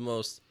terrifying. It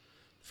was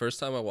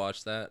first time I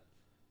watched that,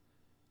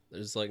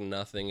 there's like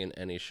nothing in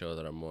any show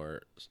that I'm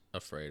more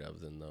afraid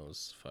of than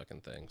those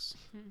fucking things.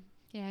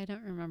 Yeah, I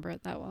don't remember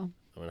it that well.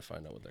 I'm going to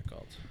find out what they're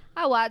called.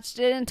 I watched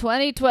it in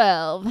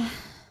 2012.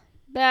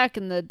 Back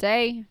in the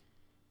day,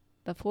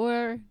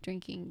 before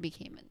drinking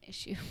became an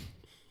issue.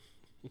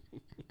 What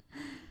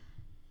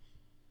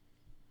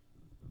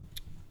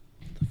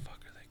the fuck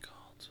are they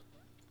called?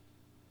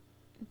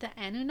 The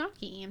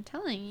Anunnaki, I'm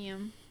telling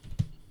you.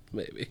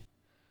 Maybe.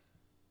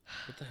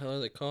 What the hell are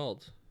they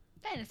called?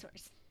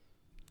 Dinosaurs.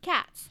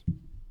 Cats.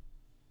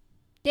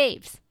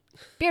 Daves.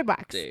 Beard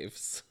wax.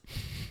 Daves.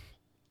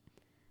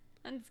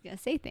 I'm just going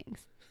to say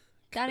things.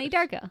 Donnie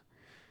Darko.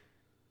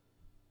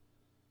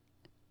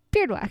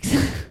 Beard wax.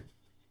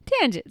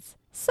 Tangents.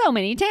 So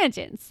many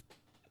tangents.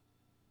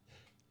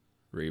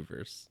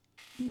 Reavers.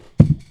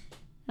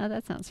 Oh,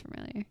 that sounds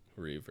familiar.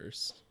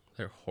 Reavers.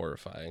 They're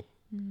horrifying.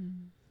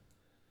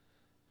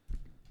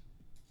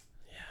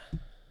 Yeah.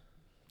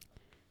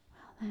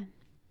 Well then.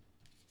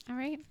 All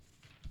right.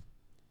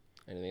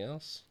 Anything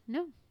else?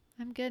 No,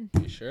 I'm good.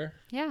 You sure?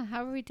 Yeah,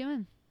 how are we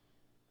doing?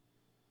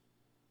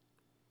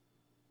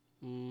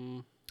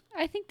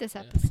 I think this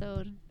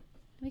episode,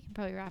 we can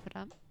probably wrap it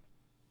up.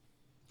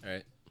 All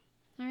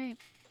right.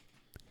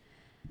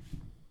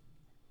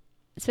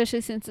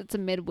 Especially since it's a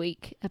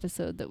midweek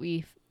episode that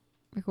we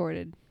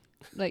recorded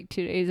like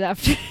 2 days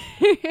after.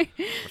 We're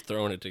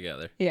throwing it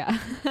together. Yeah.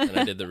 And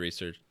I did the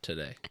research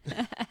today.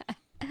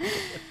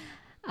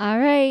 All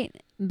right.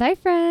 Bye,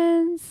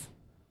 friends.